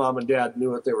maybe mom and dad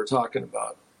knew what they were talking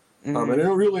about. And it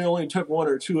really only took one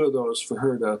or two of those for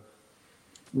her to,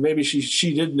 maybe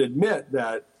she didn't admit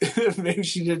that,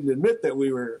 that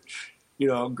we were,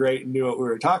 great and knew what we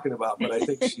were talking about. But I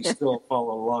think she still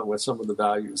followed along with some of the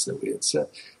values that we had said.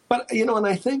 But, and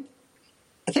I think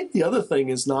the other thing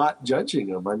is not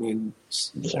judging them. I mean,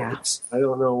 I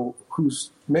don't know who's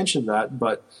mentioned that,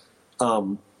 but,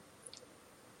 I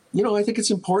think it's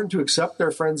important to accept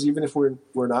their friends even if we're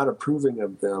not approving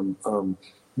of them.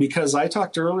 Because I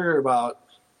talked earlier about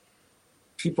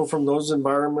people from those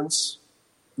environments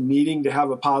needing to have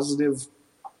a positive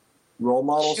role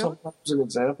model, sometimes an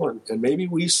example, and maybe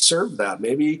we serve that.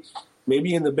 Maybe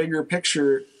in the bigger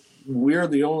picture, we're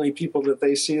the only people that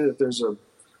they see that there's a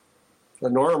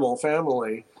normal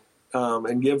family,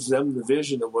 and gives them the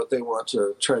vision of what they want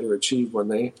to try to achieve when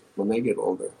they get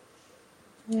older.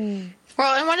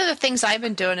 Well, and one of the things I've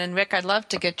been doing, and Rick, I'd love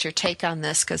to get your take on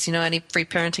this because, any free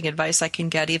parenting advice I can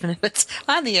get, even if it's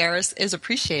on the air, is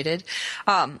appreciated.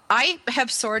 I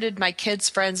have sorted my kids'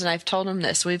 friends, and I've told them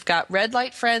this. We've got red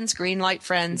light friends, green light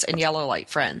friends, and yellow light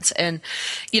friends. And,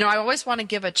 I always want to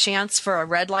give a chance for a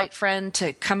red light friend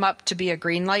to come up to be a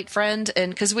green light friend.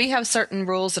 And because we have certain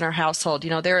rules in our household,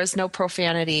 there is no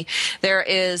profanity. There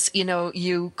is,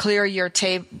 you clear your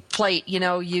plate,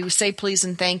 you say please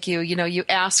and thank you, you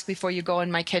ask before you go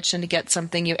in my kitchen to get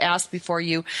something. You ask before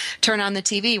you turn on the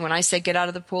TV. When I say get out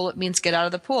of the pool, it means get out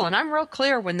of the pool. And I'm real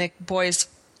clear when the boys,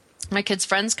 my kids'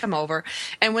 friends, come over.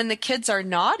 And when the kids are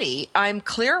naughty, I'm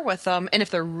clear with them. And if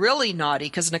they're really naughty,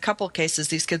 because in a couple of cases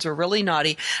these kids were really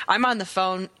naughty, I'm on the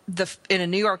phone in a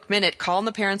New York Minute calling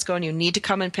the parents going, you need to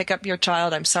come and pick up your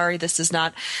child. I'm sorry, this is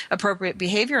not appropriate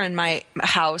behavior in my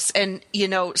house. And,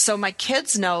 so my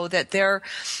kids know that they're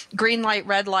green light,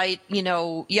 red light,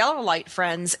 yellow light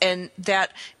friends, and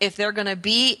that if they're going to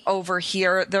be over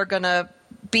here, they're going to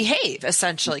behave,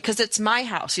 essentially, because it's my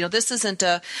house. This isn't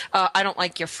I don't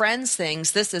like your friends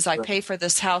things. This is, I pay for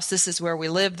this house. This is where we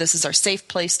live. This is our safe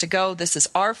place to go. This is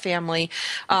our family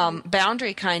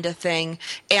boundary kind of thing.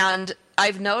 And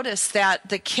I've noticed that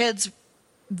the kids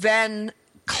then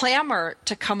clamor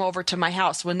to come over to my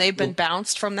house when they've been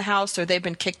bounced from the house or they've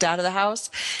been kicked out of the house.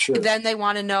 Sure. Then they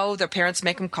want to know, their parents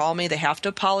make them call me. They have to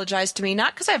apologize to me,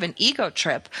 not because I have an ego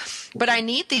trip, but I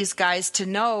need these guys to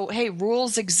know, hey,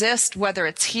 rules exist, whether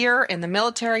it's here, in the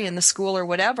military, in the school, or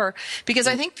whatever, because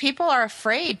I think people are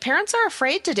afraid. Parents are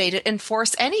afraid today to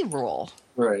enforce any rule.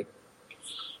 Right.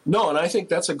 No, and I think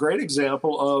that's a great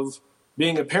example of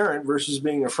being a parent versus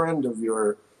being a friend of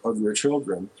your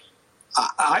children.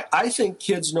 I think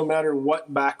kids, no matter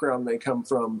what background they come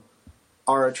from,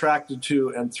 are attracted to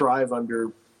and thrive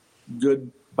under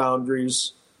good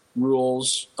boundaries,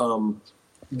 rules.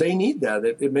 They need that.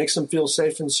 It makes them feel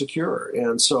safe and secure.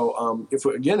 And so,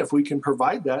 if we can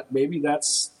provide that, maybe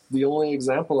that's the only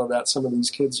example of that some of these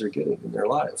kids are getting in their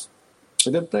lives. It's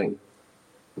a good thing.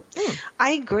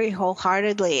 I agree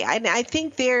wholeheartedly. And I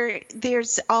think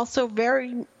there's also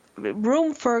very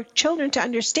room for children to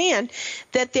understand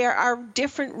that there are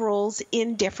different rules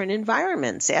in different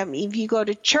environments. I mean, if you go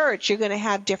to church, you're going to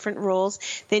have different rules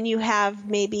than you have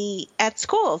maybe at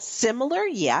school. Similar,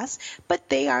 yes, but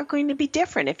they are going to be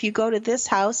different. If you go to this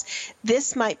house,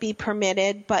 this might be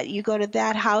permitted, but you go to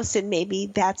that house and maybe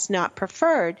that's not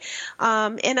preferred.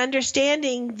 And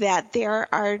understanding that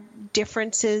there are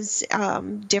differences,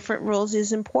 different rules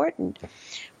is important.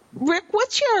 Rick,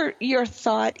 what's your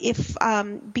thought if,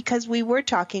 because we were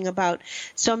talking about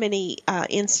so many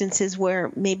instances where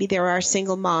maybe there are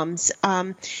single moms,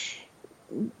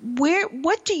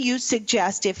 what do you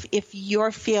suggest if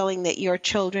you're feeling that your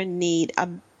children need a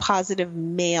positive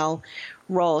male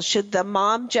role? Should the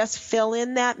mom just fill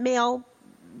in that male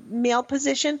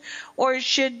position, or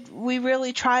should we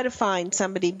really try to find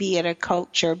somebody, be it a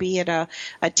coach or be it a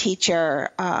teacher?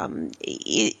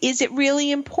 Is it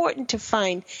really important to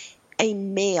find a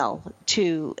male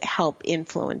to help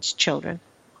influence children?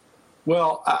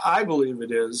 Well, I believe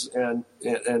it is, and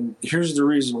here's the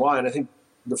reason why. And I think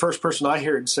the first person I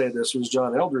heard say this was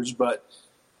John Eldredge, but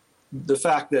the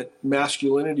fact that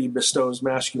masculinity bestows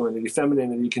masculinity,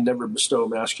 femininity can never bestow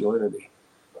masculinity.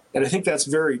 And I think that's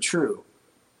very true.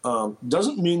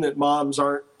 Doesn't mean that moms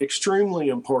aren't extremely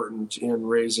important in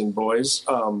raising boys.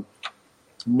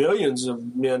 Millions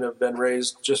of men have been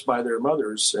raised just by their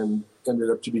mothers and ended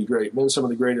up to be great men, some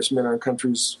of the greatest men our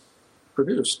country's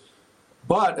produced.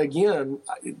 But again,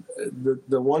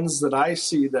 the ones that I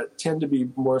see that tend to be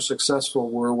more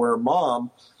successful were where mom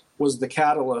was the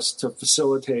catalyst to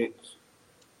facilitate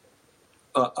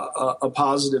a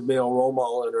positive male role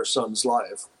model in her son's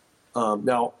life.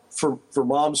 Now, for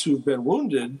moms who've been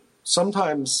wounded,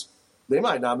 sometimes they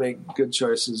might not make good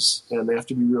choices, and they have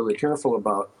to be really careful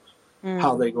about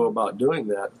how they go about doing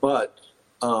that. But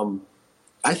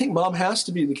I think mom has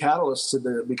to be the catalyst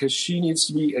because she needs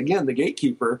to be, again, the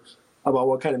gatekeeper about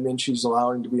what kind of men she's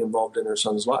allowing to be involved in her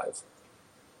son's life.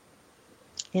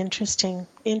 Interesting.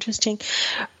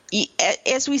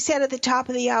 As we said at the top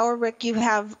of the hour, Rick, you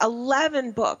have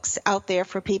 11 books out there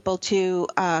for people to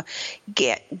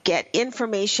get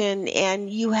information, and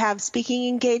you have speaking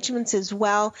engagements as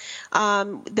well.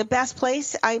 The best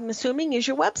place, I'm assuming, is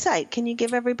your website. Can you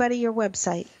give everybody your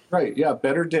website? Right, yeah,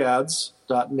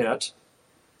 betterdads.net.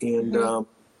 And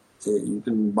you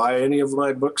can buy any of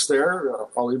my books there.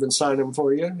 I'll even sign them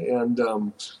for you.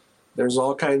 And there's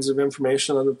all kinds of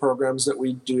information on the programs that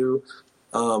we do.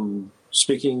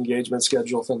 Speaking engagement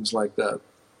schedule, things like that.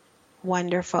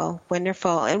 Wonderful.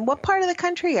 And what part of the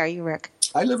country are you, Rick?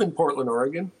 I live in Portland,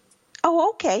 Oregon.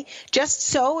 Oh, okay. Just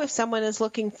so if someone is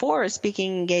looking for a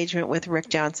speaking engagement with Rick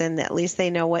Johnson, at least they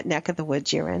know what neck of the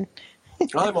woods you're in.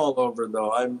 I'm all over,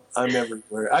 though. I'm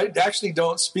everywhere. I actually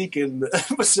don't speak in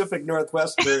the Pacific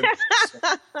Northwest very much,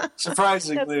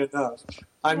 surprisingly enough.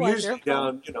 I'm usually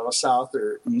down, south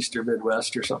or east or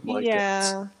Midwest or something like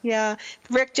that. Yeah.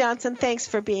 Rick Johnson, thanks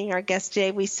for being our guest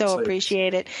today. We so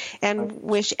appreciate it, and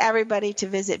wish everybody to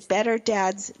visit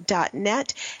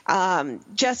betterdads.net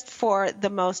just for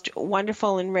the most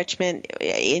wonderful enrichment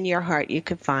in your heart you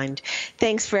could find.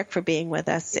 Thanks, Rick, for being with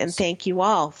us, and thank you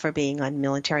all for being on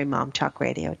Military Mom Talk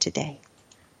Radio today.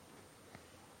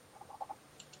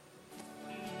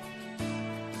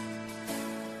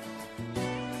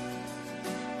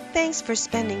 Thanks for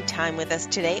spending time with us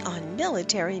today on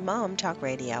Military Mom Talk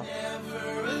Radio.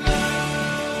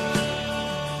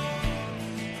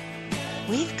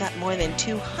 We've got more than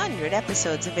 200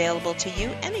 episodes available to you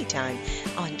anytime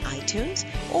on iTunes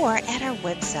or at our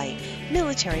website,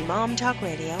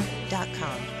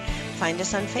 militarymomtalkradio.com. Find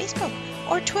us on Facebook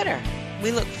or Twitter.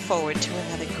 We look forward to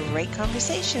another great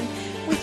conversation